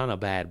there's a ton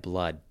of bad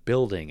blood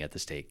building at the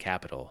state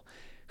capitol.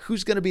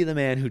 Who's going to be the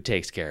man who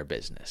takes care of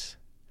business?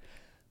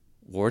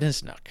 Warden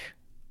Snook.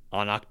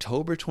 On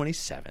October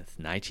 27th,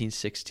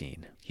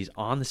 1916, he's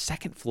on the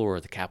second floor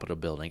of the Capitol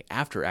building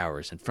after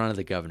hours in front of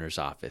the governor's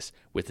office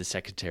with the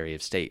Secretary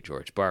of State,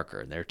 George Barker,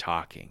 and they're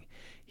talking.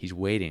 He's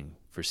waiting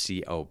for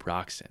C.O.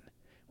 Broxson.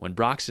 When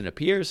Broxson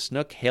appears,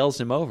 Snook hails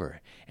him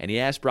over, and he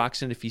asks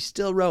Broxson if he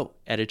still wrote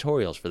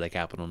editorials for the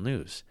Capitol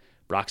News.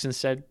 Broxson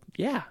said,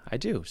 "Yeah, I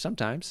do,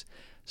 sometimes."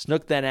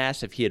 Snook then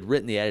asked if he had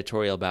written the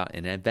editorial about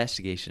an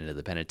investigation into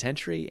the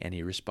penitentiary, and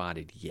he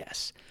responded,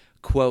 yes.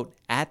 Quote,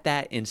 "At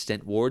that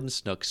instant, Warden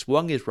Snook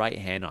swung his right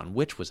hand on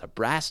which was a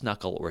brass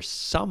knuckle or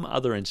some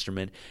other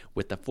instrument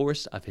with the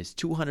force of his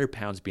 200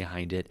 pounds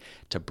behind it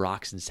to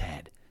Broxson's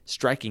head,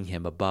 striking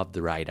him above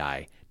the right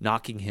eye,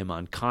 knocking him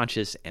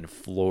unconscious, and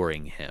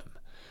flooring him."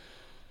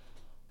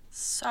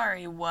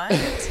 Sorry, what?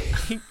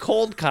 He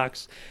cold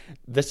cocks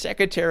the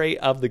secretary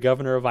of the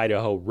governor of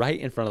Idaho right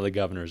in front of the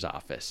governor's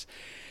office.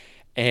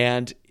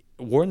 And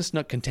Warden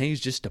Snook continues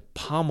just to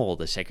pummel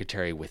the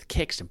secretary with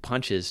kicks and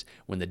punches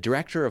when the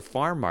director of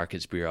Farm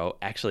Markets Bureau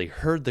actually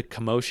heard the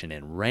commotion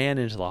and ran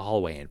into the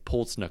hallway and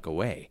pulled Snook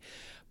away.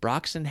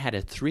 Broxton had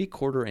a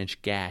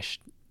 3/4-inch gash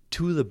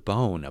to the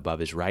bone above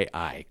his right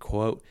eye,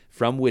 quote,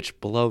 from which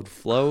blood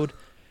flowed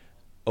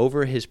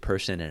over his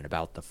person and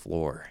about the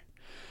floor.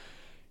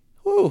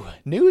 Whew.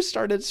 News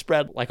started to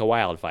spread like a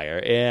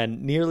wildfire,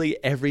 and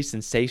nearly every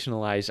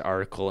sensationalized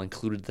article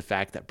included the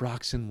fact that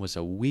Broxton was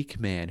a weak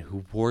man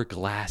who wore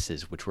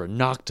glasses which were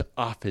knocked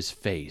off his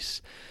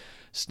face.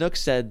 Snook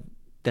said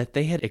that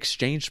they had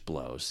exchanged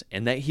blows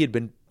and that he had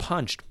been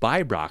punched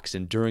by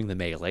Broxton during the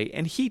melee,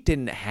 and he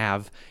didn't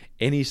have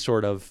any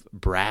sort of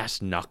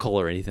brass knuckle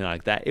or anything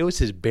like that. It was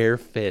his bare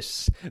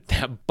fists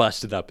that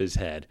busted up his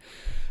head.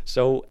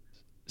 So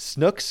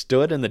Snook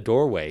stood in the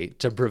doorway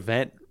to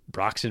prevent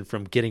Broxton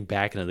from getting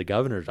back into the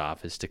governor's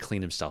office to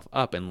clean himself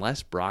up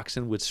unless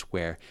Broxton would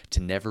swear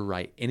to never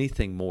write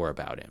anything more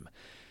about him.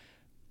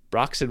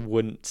 Broxton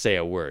wouldn't say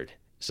a word.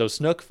 So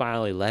Snook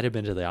finally let him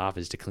into the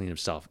office to clean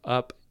himself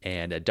up,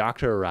 and a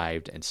doctor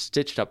arrived and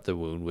stitched up the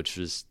wound, which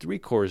was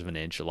 3/4 of an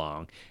inch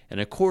long and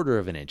 1/4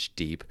 of an inch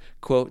deep,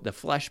 quote, the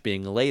flesh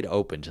being laid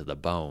open to the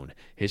bone.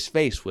 His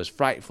face was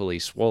frightfully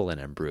swollen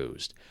and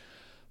bruised.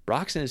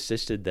 Broxton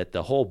insisted that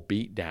the whole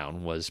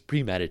beatdown was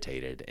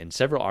premeditated, and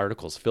several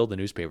articles filled the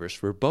newspapers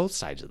for both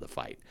sides of the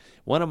fight.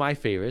 One of my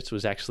favorites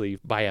was actually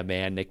by a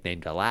man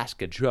nicknamed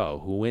Alaska Joe,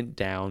 who went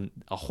down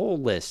a whole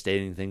list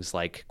stating things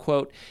like,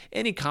 quote,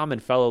 any common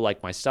fellow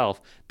like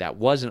myself that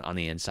wasn't on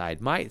the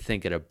inside might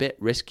think it a bit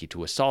risky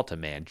to assault a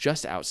man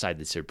just outside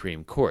the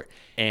Supreme Court,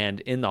 and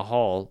in the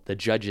hall the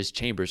judge's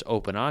chambers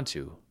open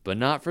onto, but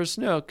not for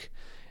Snook.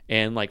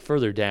 And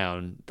further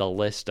down the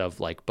list of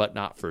but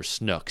not for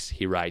Snooks,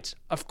 he writes,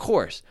 of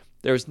course,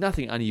 there was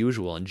nothing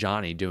unusual in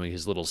Johnny doing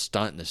his little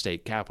stunt in the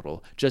state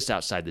capitol just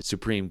outside the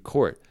Supreme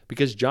Court,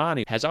 because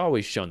Johnny has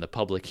always shown the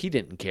public he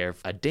didn't care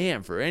a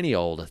damn for any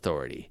old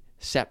authority,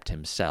 except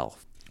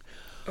himself.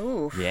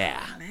 Ooh.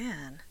 Yeah.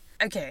 Man.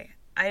 Okay,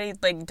 I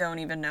don't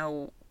even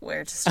know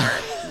where to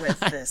start with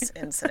this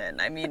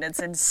incident. I mean, it's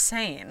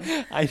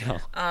insane. I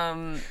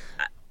know.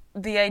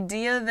 The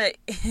idea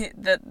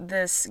that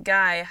this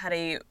guy had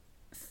a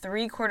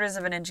 3/4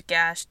 of an inch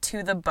gash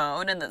to the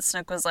bone, and that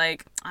Snook was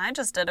like, I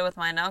just did it with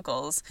my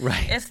knuckles.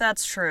 Right. If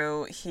that's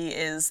true, he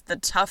is the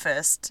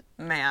toughest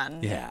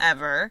man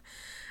ever.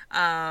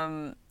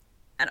 And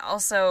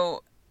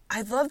also,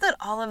 I love that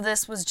all of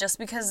this was just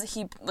because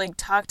he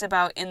talked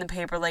about in the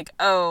paper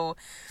oh,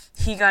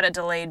 he got it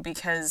delayed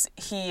because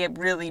he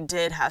really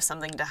did have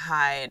something to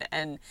hide,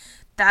 and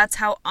that's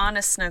how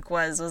honest Snook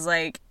was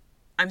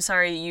I'm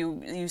sorry,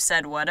 you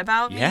said what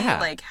about me? Yeah,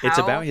 how it's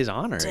about his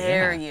honor.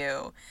 Dare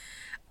you?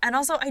 And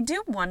also, I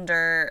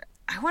wonder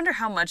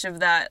how much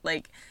of that,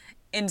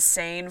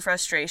 insane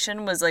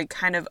frustration was,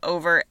 kind of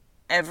over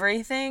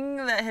everything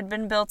that had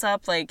been built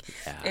up.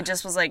 It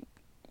just was,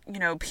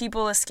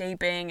 people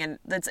escaping, and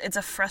it's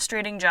a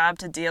frustrating job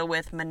to deal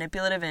with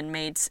manipulative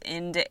inmates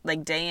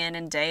day in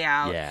and day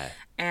out. Yeah.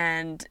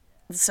 And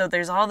so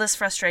there's all this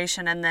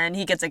frustration, and then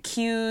he gets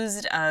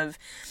accused of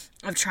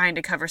trying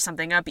to cover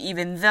something up,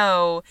 even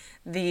though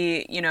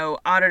the,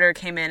 auditor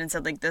came in and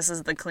said, this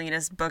is the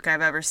cleanest book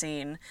I've ever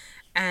seen.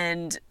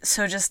 And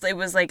so it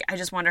was I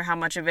just wonder how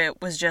much of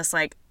it was just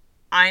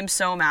I'm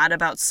so mad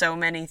about so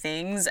many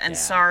things, and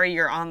sorry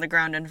you're on the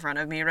ground in front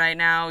of me right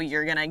now,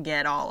 you're gonna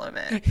get all of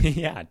it.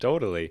 Yeah,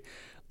 totally.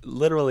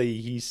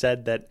 Literally, he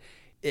said that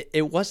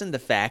it wasn't the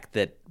fact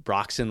that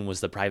Broxton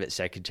was the private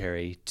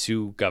secretary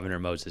to Governor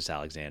Moses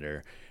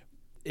Alexander.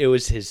 It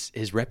was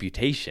his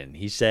reputation.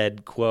 He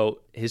said,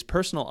 quote, his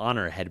personal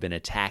honor had been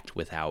attacked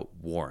without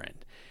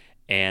warrant.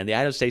 And the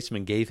Idaho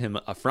Statesman gave him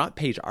a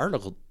front-page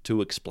article to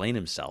explain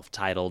himself,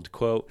 titled,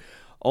 quote,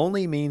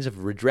 only means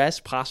of redress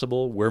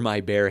possible were my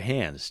bare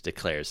hands,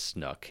 declares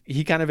Snook.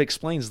 He kind of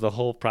explains the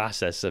whole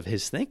process of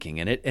his thinking,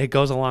 and it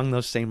goes along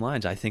those same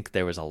lines. I think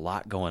there was a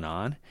lot going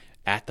on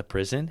at the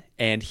prison,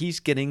 and he's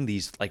getting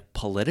these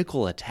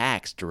political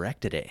attacks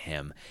directed at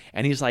him.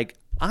 And he's like,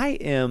 I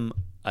am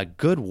a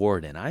good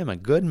warden. I am a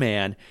good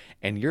man,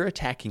 and you're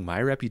attacking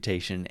my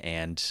reputation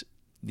and,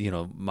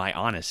 my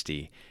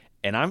honesty.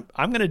 And I'm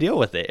going to deal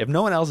with it. If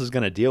no one else is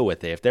going to deal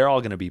with it, if they're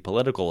all going to be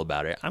political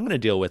about it, I'm going to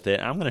deal with it.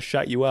 I'm going to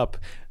shut you up,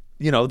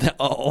 the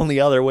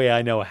only other way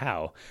I know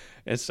how.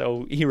 And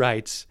so he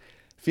writes,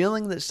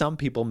 feeling that some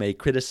people may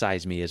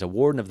criticize me as a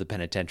warden of the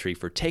penitentiary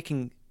for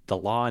taking the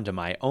law into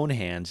my own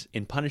hands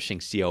in punishing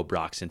C.O.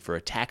 Broxton for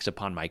attacks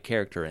upon my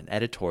character in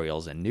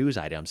editorials and news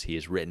items he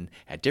has written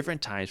at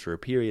different times for a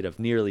period of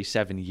nearly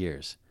 7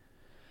 years.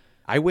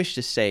 I wish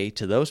to say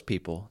to those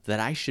people that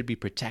I should be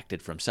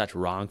protected from such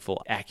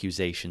wrongful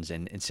accusations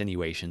and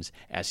insinuations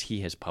as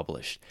he has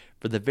published,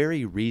 for the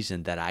very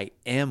reason that I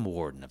am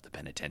warden of the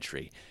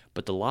penitentiary,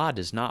 but the law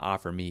does not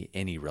offer me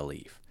any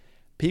relief.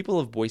 People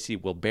of Boise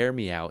will bear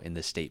me out in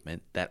the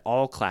statement that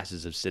all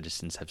classes of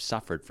citizens have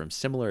suffered from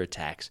similar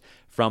attacks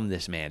from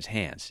this man's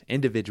hands,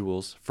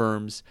 individuals,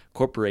 firms,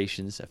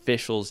 corporations,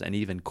 officials, and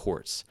even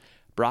courts.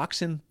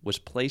 Broxton was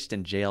placed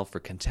in jail for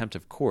contempt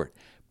of court,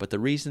 but the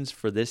reasons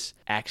for this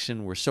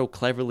action were so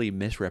cleverly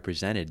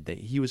misrepresented that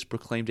he was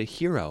proclaimed a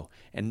hero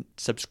and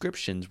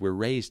subscriptions were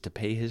raised to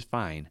pay his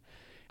fine.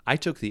 I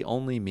took the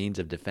only means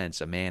of defense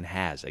a man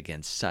has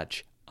against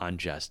such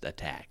unjust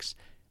attacks.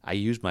 I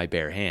used my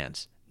bare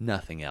hands,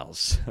 nothing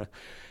else.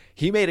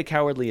 He made a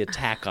cowardly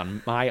attack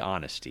on my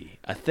honesty,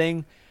 a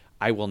thing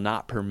I will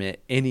not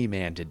permit any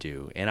man to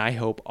do, and I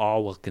hope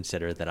all will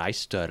consider that I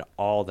stood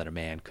all that a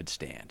man could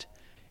stand.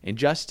 In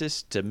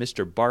justice to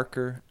Mr.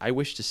 Barker, I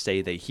wish to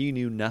say that he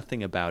knew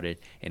nothing about it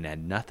and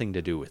had nothing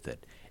to do with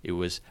it. It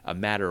was a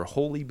matter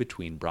wholly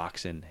between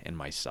Broxson and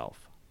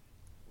myself.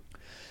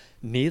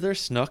 Neither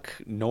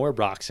Snook nor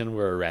Broxson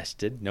were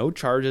arrested. No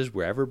charges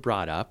were ever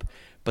brought up,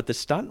 but the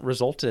stunt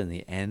resulted in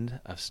the end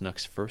of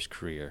Snook's first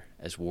career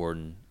as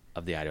warden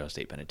of the Idaho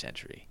State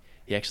Penitentiary.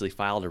 He actually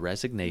filed a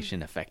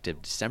resignation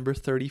effective December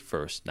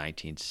 31st,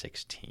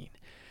 1916.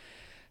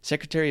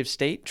 Secretary of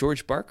State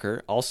George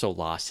Barker also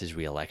lost his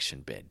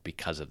re-election bid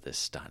because of this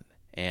stunt.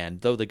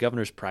 And though the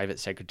governor's private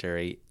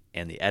secretary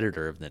and the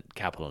editor of the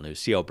Capitol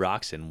News, C.O.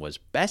 Broxson, was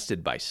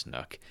bested by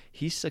Snook,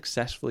 he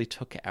successfully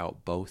took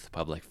out both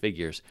public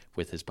figures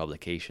with his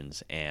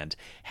publications and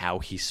how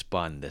he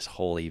spun this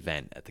whole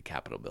event at the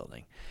Capitol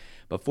building.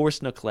 Before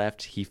Snook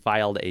left, he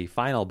filed a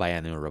final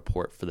biennial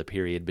report for the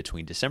period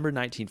between December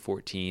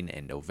 1914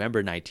 and November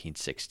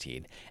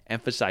 1916,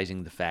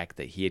 emphasizing the fact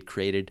that he had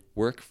created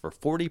work for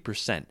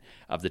 40%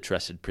 of the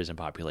trusted prison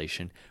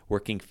population,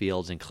 working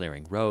fields and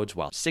clearing roads,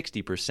 while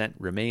 60%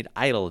 remained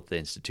idle at the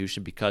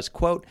institution because,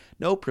 quote,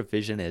 no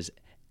provision has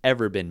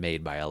ever been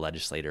made by a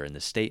legislator in the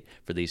state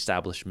for the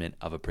establishment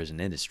of a prison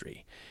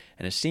industry.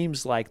 And it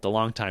seems like the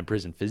longtime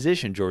prison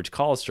physician, George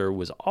Collister,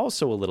 was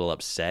also a little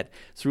upset,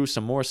 threw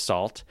some more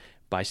salt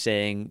by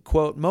saying,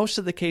 quote, most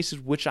of the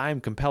cases which I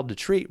am compelled to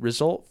treat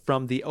result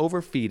from the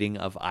overfeeding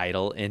of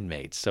idle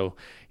inmates. So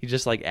he's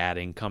just like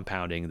adding,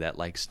 compounding that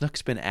like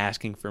Snook's been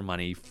asking for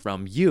money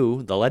from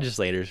you, the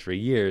legislators, for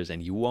years,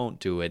 and you won't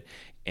do it,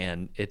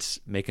 and it's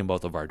making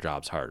both of our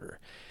jobs harder.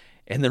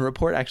 And the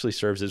report actually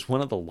serves as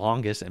one of the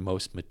longest and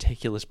most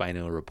meticulous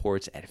biennial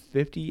reports at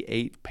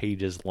 58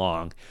 pages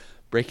long,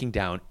 breaking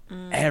down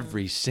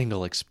every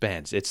single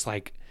expense. It's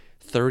like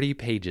 30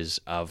 pages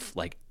of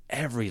like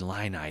every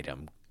line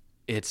item.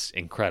 It's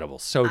incredible.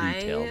 So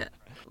detailed. I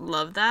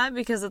love that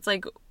because it's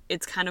like,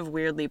 it's kind of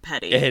weirdly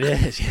petty. It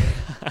is.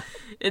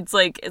 It's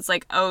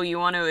like, oh, you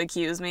want to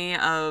accuse me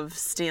of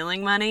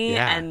stealing money?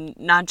 Yeah. And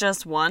not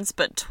just once,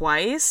 but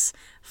twice?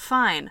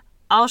 Fine.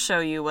 I'll show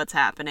you what's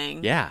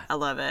happening. Yeah. I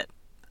love it.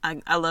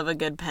 I love a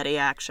good petty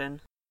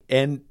action.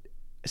 And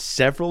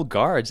several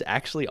guards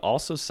actually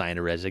also signed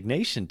a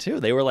resignation too.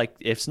 They were like,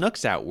 if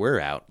Snook's out, we're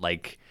out.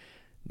 Like,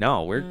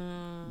 no, we're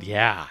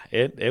yeah.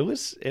 It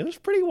was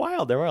pretty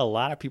wild. There were a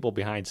lot of people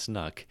behind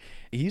Snook.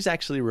 He's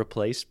actually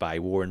replaced by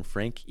Warden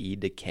Frank E.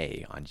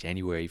 DeKay on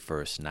January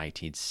 1st,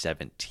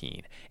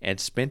 1917, and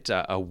spent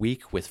a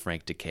week with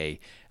Frank DeKay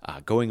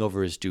going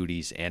over his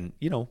duties and,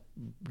 you know,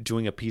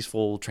 doing a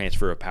peaceful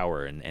transfer of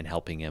power and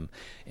helping him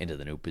into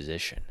the new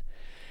position.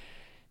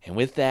 And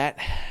with that,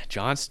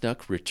 John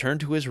Snook returned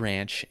to his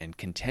ranch and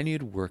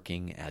continued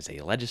working as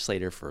a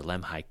legislator for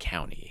Lemhi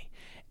County.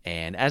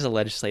 And as a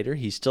legislator,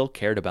 he still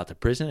cared about the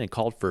prison and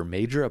called for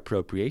major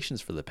appropriations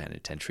for the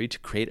penitentiary to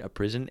create a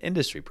prison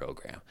industry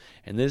program.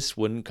 And this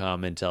wouldn't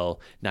come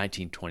until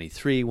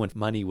 1923 when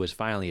money was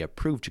finally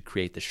approved to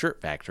create the shirt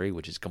factory,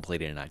 which is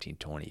completed in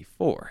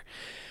 1924.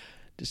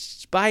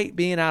 Despite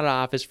being out of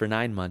office for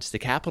 9 months, the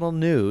Capitol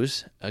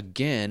News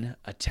again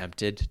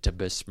attempted to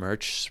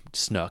besmirch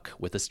Snook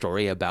with a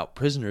story about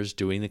prisoners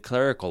doing the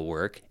clerical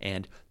work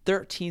and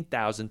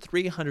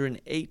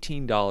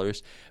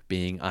 $13,318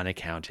 being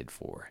unaccounted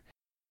for.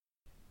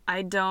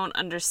 I don't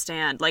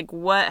understand. Like,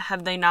 what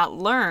have they not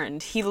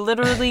learned? He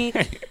literally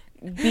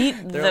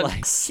beat the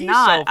like,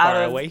 snot so out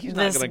of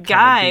this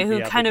guy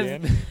who kind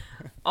of,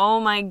 oh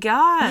my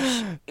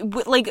gosh,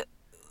 like,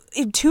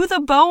 to the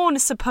bone,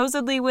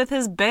 supposedly with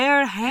his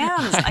bare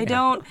hands. I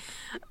don't,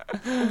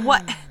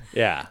 what?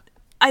 Yeah.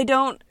 I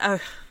don't,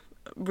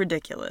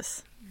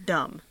 ridiculous.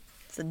 Dumb.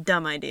 It's a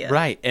dumb idea.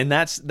 Right. And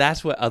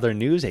that's what other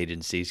news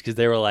agencies, because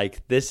they were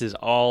like, this is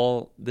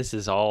all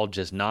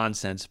just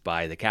nonsense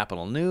by the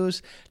Capitol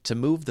News to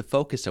move the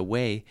focus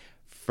away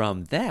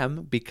from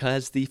them,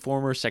 because the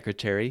former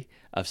Secretary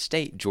of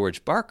State,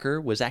 George Barker,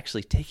 was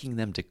actually taking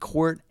them to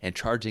court and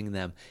charging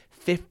them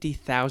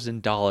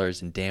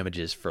 $50,000 in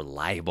damages for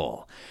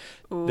libel.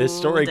 Ooh, this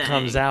story dang.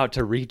 comes out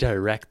to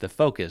redirect the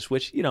focus,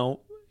 which, you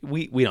know,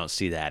 we don't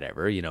see that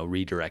ever, you know,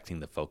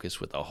 redirecting the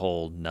focus with a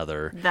whole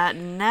nother. That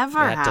never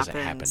happens. That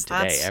doesn't happen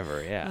today,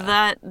 ever,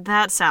 yeah.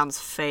 That sounds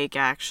fake,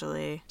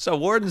 actually. So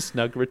Warden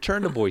Snook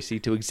returned to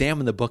Boise to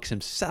examine the books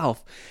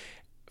himself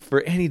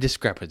for any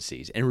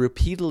discrepancies and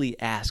repeatedly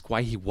asked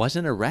why he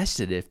wasn't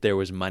arrested if there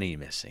was money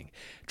missing.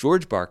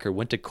 George Barker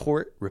went to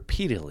court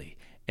repeatedly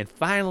and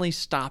finally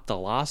stopped the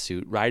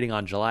lawsuit, writing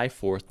on July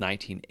 4th,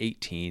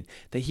 1918,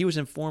 that he was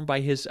informed by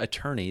his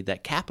attorney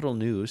that Capitol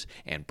News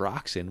and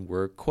Broxson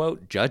were,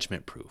 quote,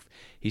 judgment-proof.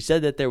 He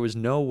said that there was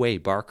no way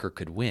Barker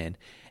could win,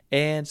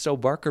 and so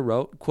Barker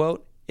wrote,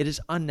 quote, It is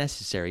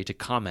unnecessary to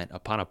comment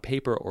upon a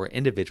paper or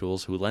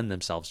individuals who lend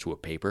themselves to a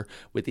paper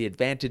with the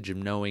advantage of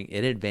knowing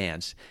in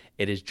advance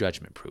it is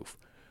judgment-proof.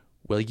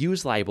 Will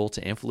use libel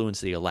to influence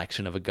the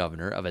election of a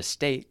governor of a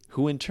state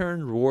who in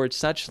turn rewards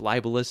such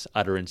libelous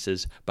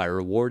utterances by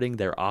rewarding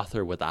their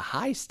author with a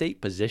high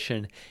state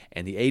position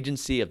and the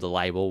agency of the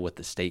libel with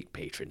the state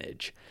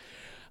patronage.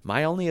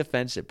 My only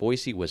offense at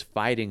Boise was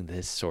fighting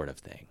this sort of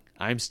thing.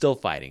 I'm still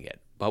fighting it,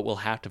 but will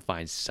have to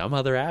find some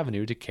other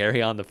avenue to carry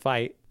on the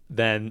fight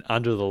than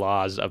under the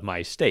laws of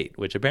my state,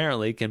 which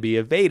apparently can be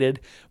evaded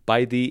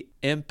by the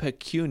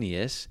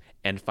impecunious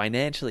and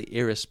financially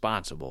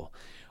irresponsible,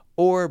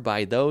 or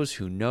by those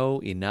who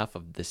know enough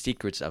of the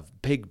secrets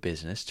of big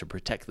business to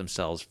protect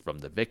themselves from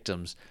the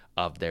victims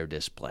of their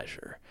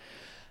displeasure.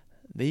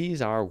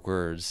 These are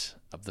words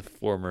of the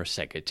former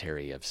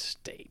Secretary of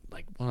State,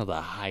 like one of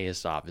the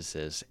highest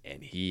offices,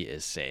 and he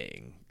is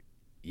saying,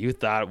 you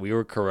thought we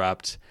were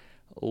corrupt.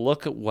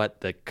 Look at what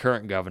the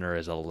current governor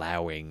is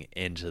allowing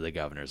into the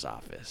governor's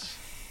office.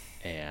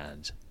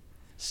 And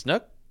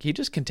Snook, he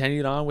just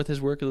continued on with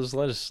his work as a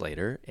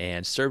legislator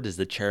and served as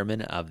the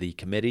chairman of the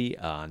Committee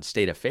on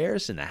State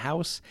Affairs in the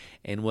House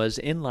and was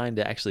in line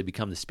to actually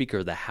become the Speaker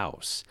of the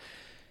House.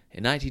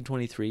 In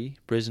 1923,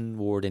 prison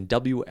warden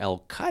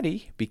W.L.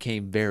 Cuddy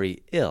became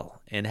very ill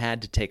and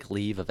had to take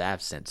leave of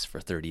absence for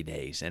 30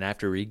 days. And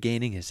after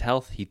regaining his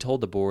health, he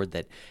told the board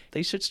that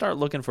they should start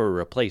looking for a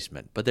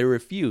replacement, but they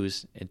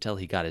refused until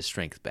he got his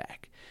strength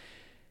back.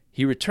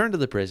 He returned to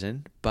the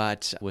prison,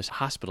 but was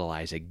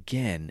hospitalized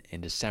again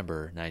in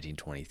December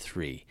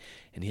 1923,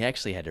 and he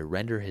actually had to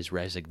render his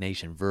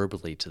resignation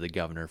verbally to the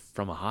governor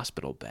from a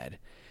hospital bed.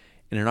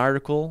 In an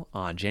article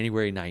on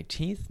January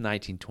 19,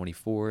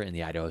 1924, in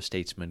the Idaho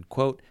Statesman,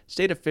 quote,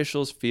 state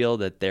officials feel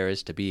that there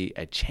is to be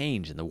a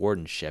change in the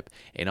wardenship,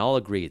 and all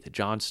agree that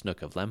John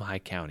Snook of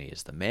Lemhi County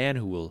is the man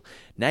who will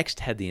next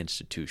head the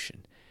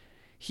institution.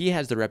 He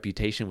has the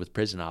reputation with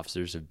prison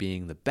officers of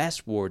being the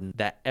best warden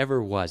that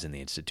ever was in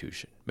the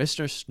institution.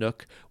 Mr.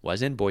 Snook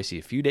was in Boise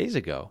a few days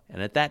ago,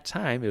 and at that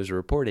time it was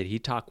reported he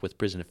talked with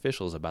prison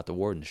officials about the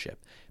wardenship.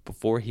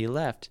 Before he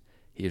left,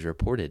 he is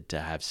reported to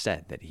have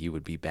said that he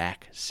would be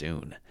back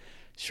soon.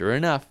 Sure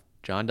enough,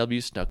 John W.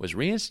 Snook was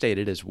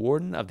reinstated as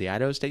warden of the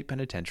Idaho State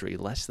Penitentiary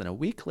less than a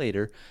week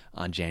later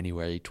on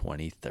January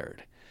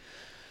 23rd.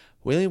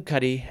 William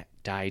Cuddy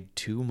died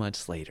 2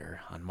 months later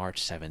on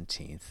March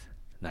 17th.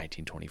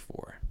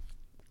 1924.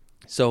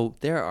 So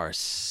there are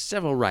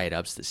several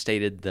write-ups that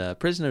stated the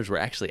prisoners were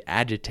actually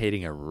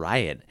agitating a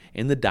riot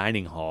in the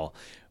dining hall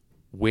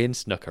when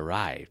Snook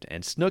arrived.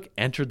 And Snook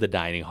entered the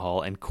dining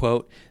hall and,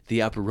 quote,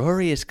 the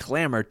uproarious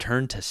clamor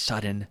turned to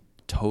sudden,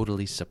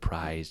 totally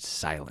surprised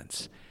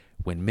silence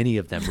when many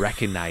of them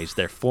recognized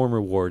their former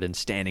warden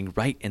standing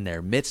right in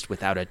their midst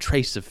without a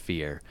trace of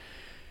fear.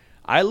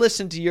 I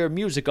listened to your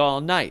music all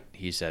night,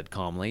 he said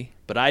calmly,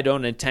 but I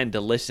don't intend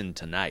to listen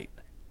tonight.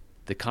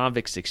 The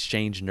convicts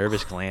exchanged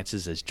nervous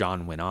glances as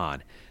John went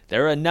on.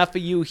 There are enough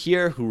of you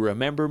here who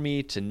remember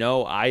me to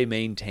know I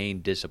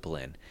maintain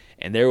discipline,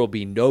 and there will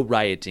be no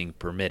rioting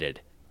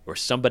permitted, or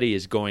somebody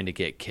is going to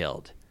get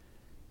killed.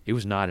 It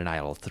was not an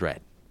idle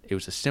threat. It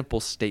was a simple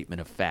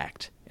statement of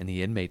fact, and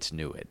the inmates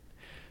knew it.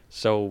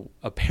 So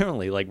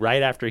apparently, like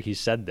right after he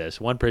said this,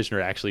 one prisoner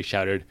actually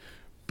shouted,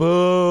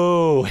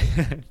 boo!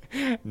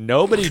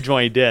 Nobody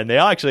joined in. They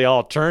actually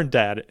all turned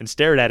at and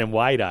stared at him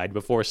wide-eyed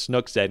before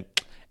Snook said,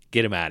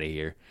 get him out of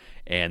here.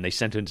 And they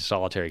sent him to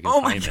solitary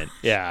confinement.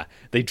 Yeah,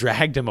 they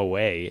dragged him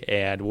away,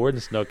 and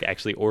Warden Snook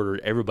actually ordered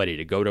everybody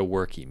to go to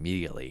work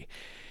immediately.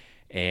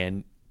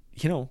 And,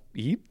 you know,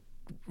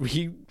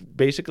 he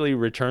basically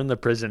returned the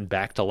prison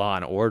back to law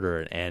and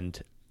order,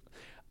 and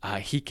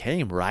he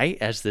came right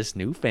as this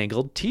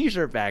newfangled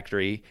t-shirt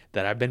factory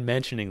that I've been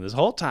mentioning this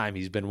whole time.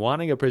 He's been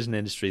wanting a prison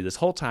industry this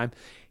whole time.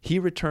 He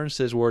returns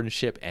to his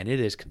wardenship, and it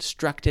is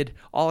constructed.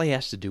 All he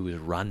has to do is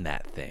run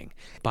that thing.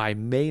 By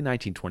May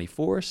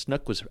 1924,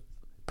 Snook was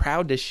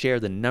proud to share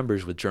the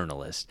numbers with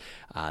journalists.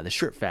 The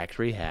shirt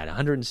factory had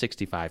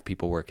 165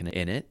 people working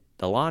in it.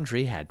 The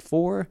laundry had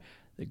 4.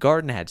 The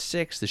garden had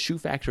 6. The shoe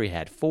factory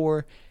had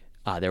 4.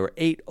 There were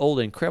 8 old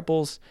and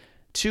cripples.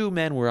 2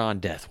 men were on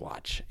death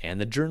watch. And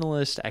the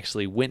journalist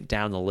actually went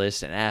down the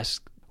list and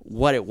asked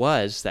what it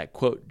was that,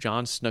 quote,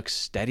 John Snook's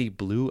steady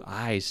blue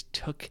eyes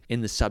took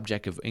in the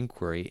subject of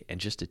inquiry, and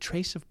just a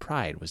trace of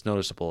pride was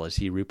noticeable as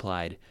he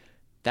replied,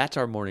 that's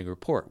our morning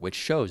report, which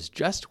shows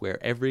just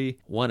where every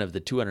one of the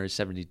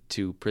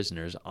 272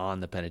 prisoners on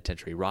the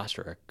penitentiary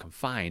roster are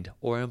confined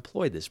or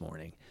employed this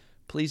morning.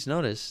 Please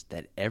notice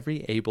that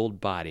every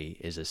abled body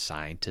is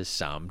assigned to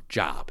some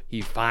job.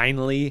 He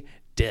finally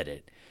did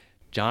it.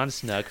 John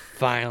Snook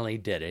finally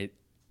did it.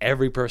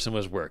 Every person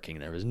was working.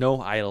 There was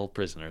no idle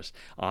prisoners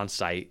on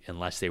site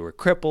unless they were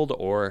crippled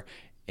or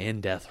in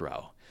death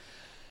row.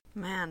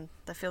 Man,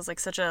 that feels like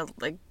such a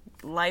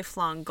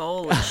lifelong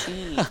goal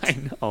achieved.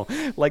 I know.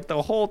 Like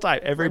the whole time,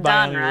 everybody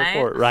on the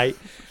report, right?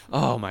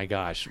 Oh my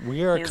gosh,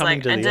 we are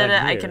coming to the end here. I did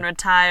it. I can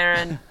retire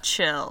and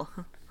chill.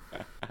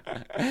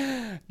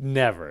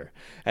 Never.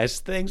 As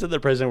things at the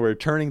prison were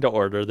returning to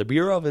order, the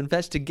Bureau of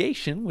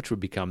Investigation, which would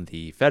become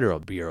the Federal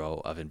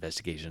Bureau of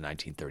Investigation in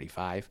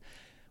 1935,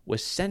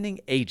 was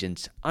sending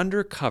agents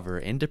undercover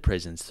into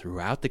prisons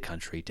throughout the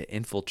country to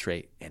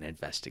infiltrate and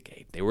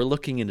investigate. They were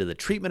looking into the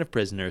treatment of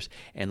prisoners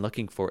and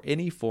looking for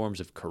any forms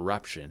of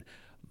corruption,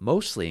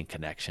 mostly in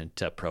connection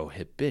to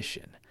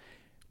prohibition.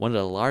 One of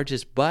the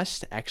largest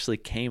busts actually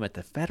came at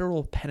the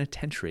Federal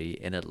Penitentiary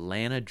in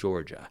Atlanta,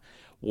 Georgia.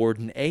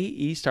 Warden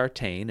A.E.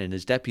 Sartain and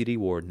his deputy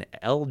warden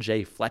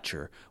L.J.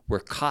 Fletcher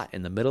were caught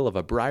in the middle of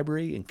a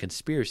bribery and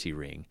conspiracy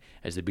ring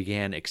as they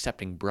began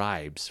accepting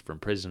bribes from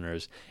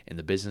prisoners in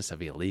the business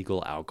of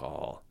illegal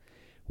alcohol.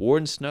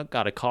 Warden Snook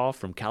got a call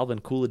from Calvin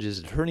Coolidge's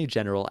attorney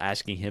general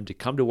asking him to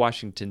come to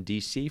Washington,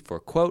 D.C. for,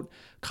 quote,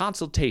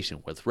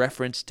 consultation with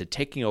reference to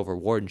taking over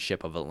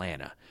wardenship of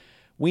Atlanta.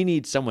 We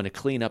need someone to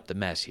clean up the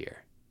mess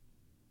here.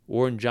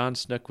 Warden John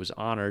Snook was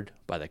honored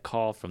by the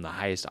call from the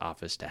highest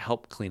office to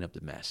help clean up the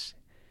mess.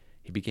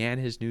 He began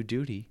his new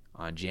duty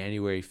on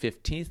January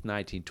 15th,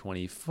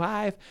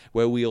 1925,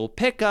 where we'll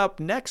pick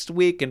up next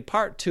week in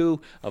part 2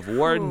 of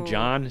Warden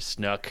John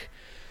Snook.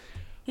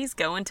 He's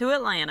going to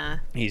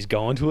Atlanta. He's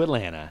going to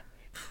Atlanta.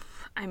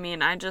 I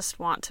mean, I just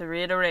want to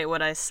reiterate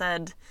what I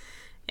said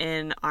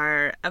in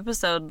our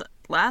episode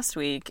last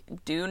week.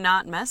 Do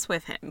not mess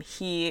with him.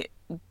 He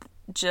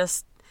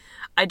just...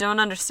 I don't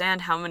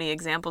understand how many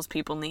examples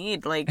people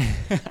need. Like,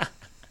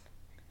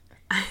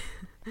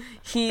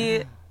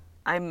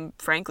 I'm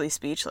frankly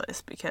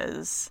speechless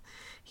because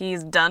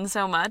he's done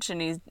so much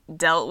and he's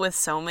dealt with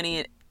so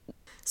many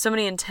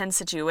intense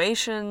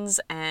situations.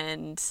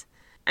 And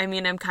I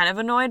mean, I'm kind of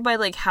annoyed by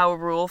like how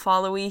rule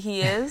followy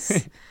he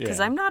is because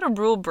I'm not a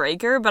rule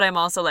breaker, but I'm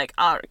also like,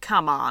 oh,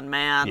 come on,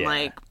 man. Yeah.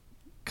 Like,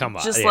 come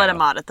on, just let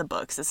him audit the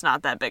books. It's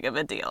not that big of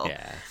a deal.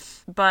 Yeah.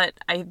 But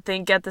I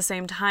think at the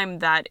same time,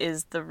 that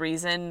is the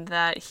reason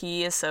that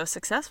he is so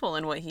successful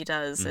in what he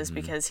does, is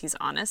because he's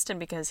honest and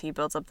because he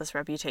builds up this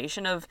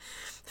reputation of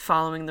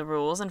following the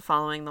rules and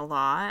following the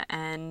law.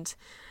 And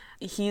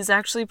he's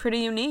actually pretty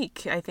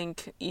unique, I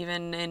think,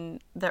 even in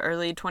the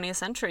early 20th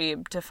century,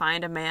 to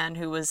find a man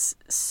who was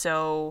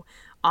so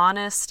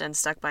honest and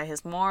stuck by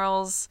his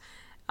morals.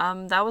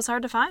 That was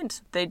hard to find.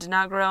 They did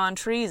not grow on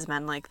trees,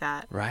 men like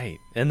that. Right.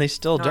 And they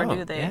still Nor don't.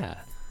 Do they.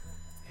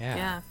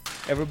 Yeah.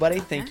 Everybody,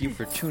 thank you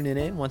for tuning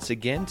in once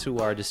again to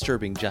our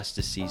Disturbing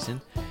Justice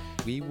season.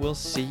 We will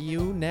see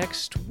you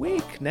next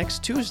week.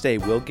 Next Tuesday,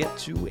 we'll get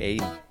to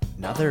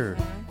another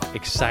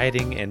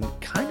exciting and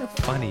kind of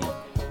funny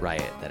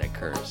riot that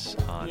occurs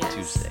on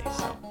Tuesday.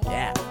 So,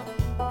 yeah.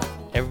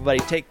 Everybody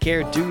take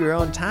care, do your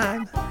own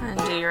time. And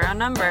do your own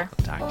number.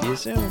 Talk to you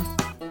soon.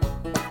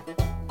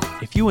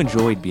 If you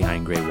enjoyed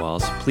Behind Gray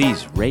Walls,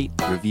 please rate,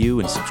 review,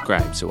 and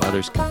subscribe so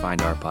others can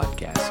find our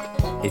podcast.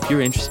 If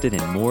you're interested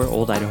in more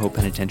Old Idaho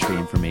Penitentiary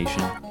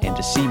information and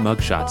to see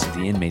mugshots of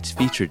the inmates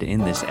featured in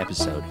this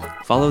episode,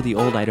 follow the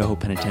Old Idaho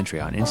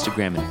Penitentiary on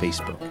Instagram and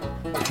Facebook.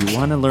 If you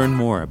want to learn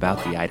more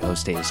about the Idaho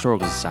State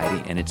Historical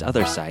Society and its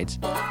other sites,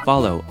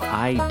 follow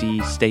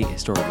ID State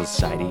Historical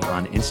Society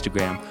on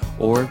Instagram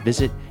or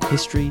visit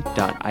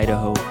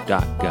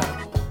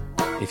history.idaho.gov.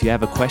 If you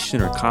have a question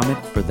or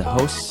comment for the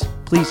hosts,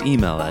 please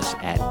email us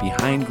at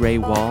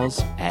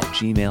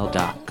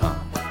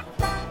behindgraywalls@gmail.com.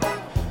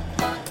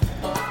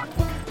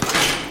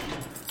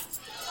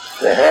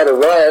 They had a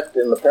riot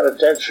in the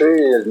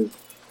penitentiary, and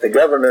the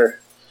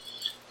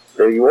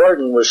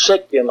warden was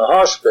sick in the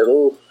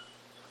hospital,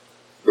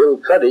 Bill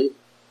Cuddy,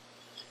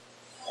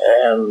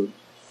 and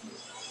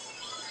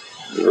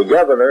the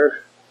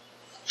governor,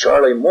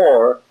 Charlie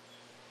Moore,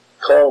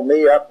 called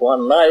me up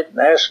one night and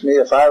asked me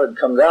if I would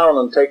come down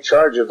and take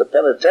charge of the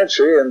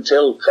penitentiary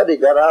until Cuddy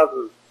got out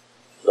of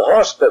the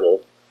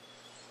hospital,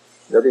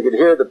 that he could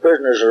hear the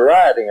prisoners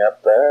rioting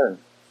up there. And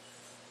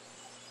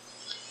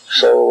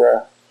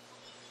so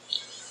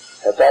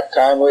at that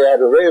time we had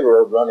a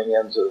railroad running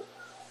into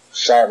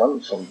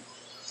Salmon from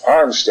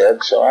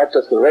Armstead, so I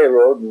took the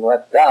railroad and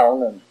went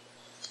down,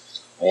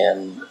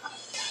 and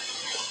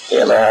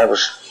I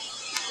was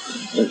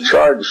in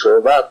charge for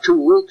about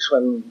 2 weeks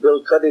when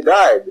Bill Cuddy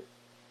died.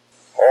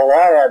 All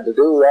I had to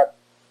do that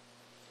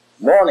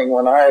morning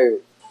when I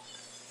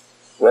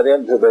went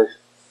into the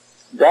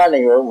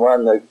dining room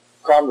when the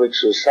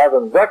convicts was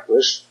having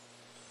breakfast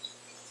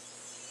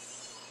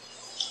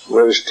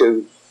was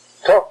to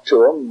talk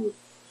to them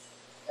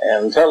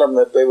and tell them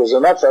that there was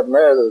enough of them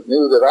there that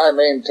knew that I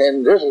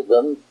maintained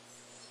discipline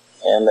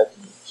and that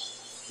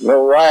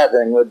no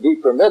rioting would be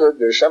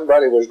permitted or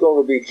somebody was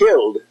going to be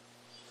killed.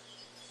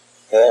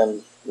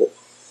 And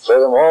for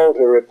them all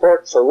to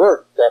report for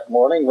work that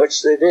morning,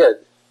 which they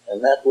did.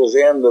 And that was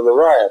the end of the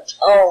riot.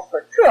 Oh,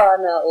 for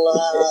crying out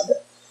loud.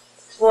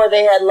 Boy,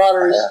 they had a lot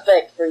of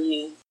respect for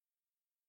you.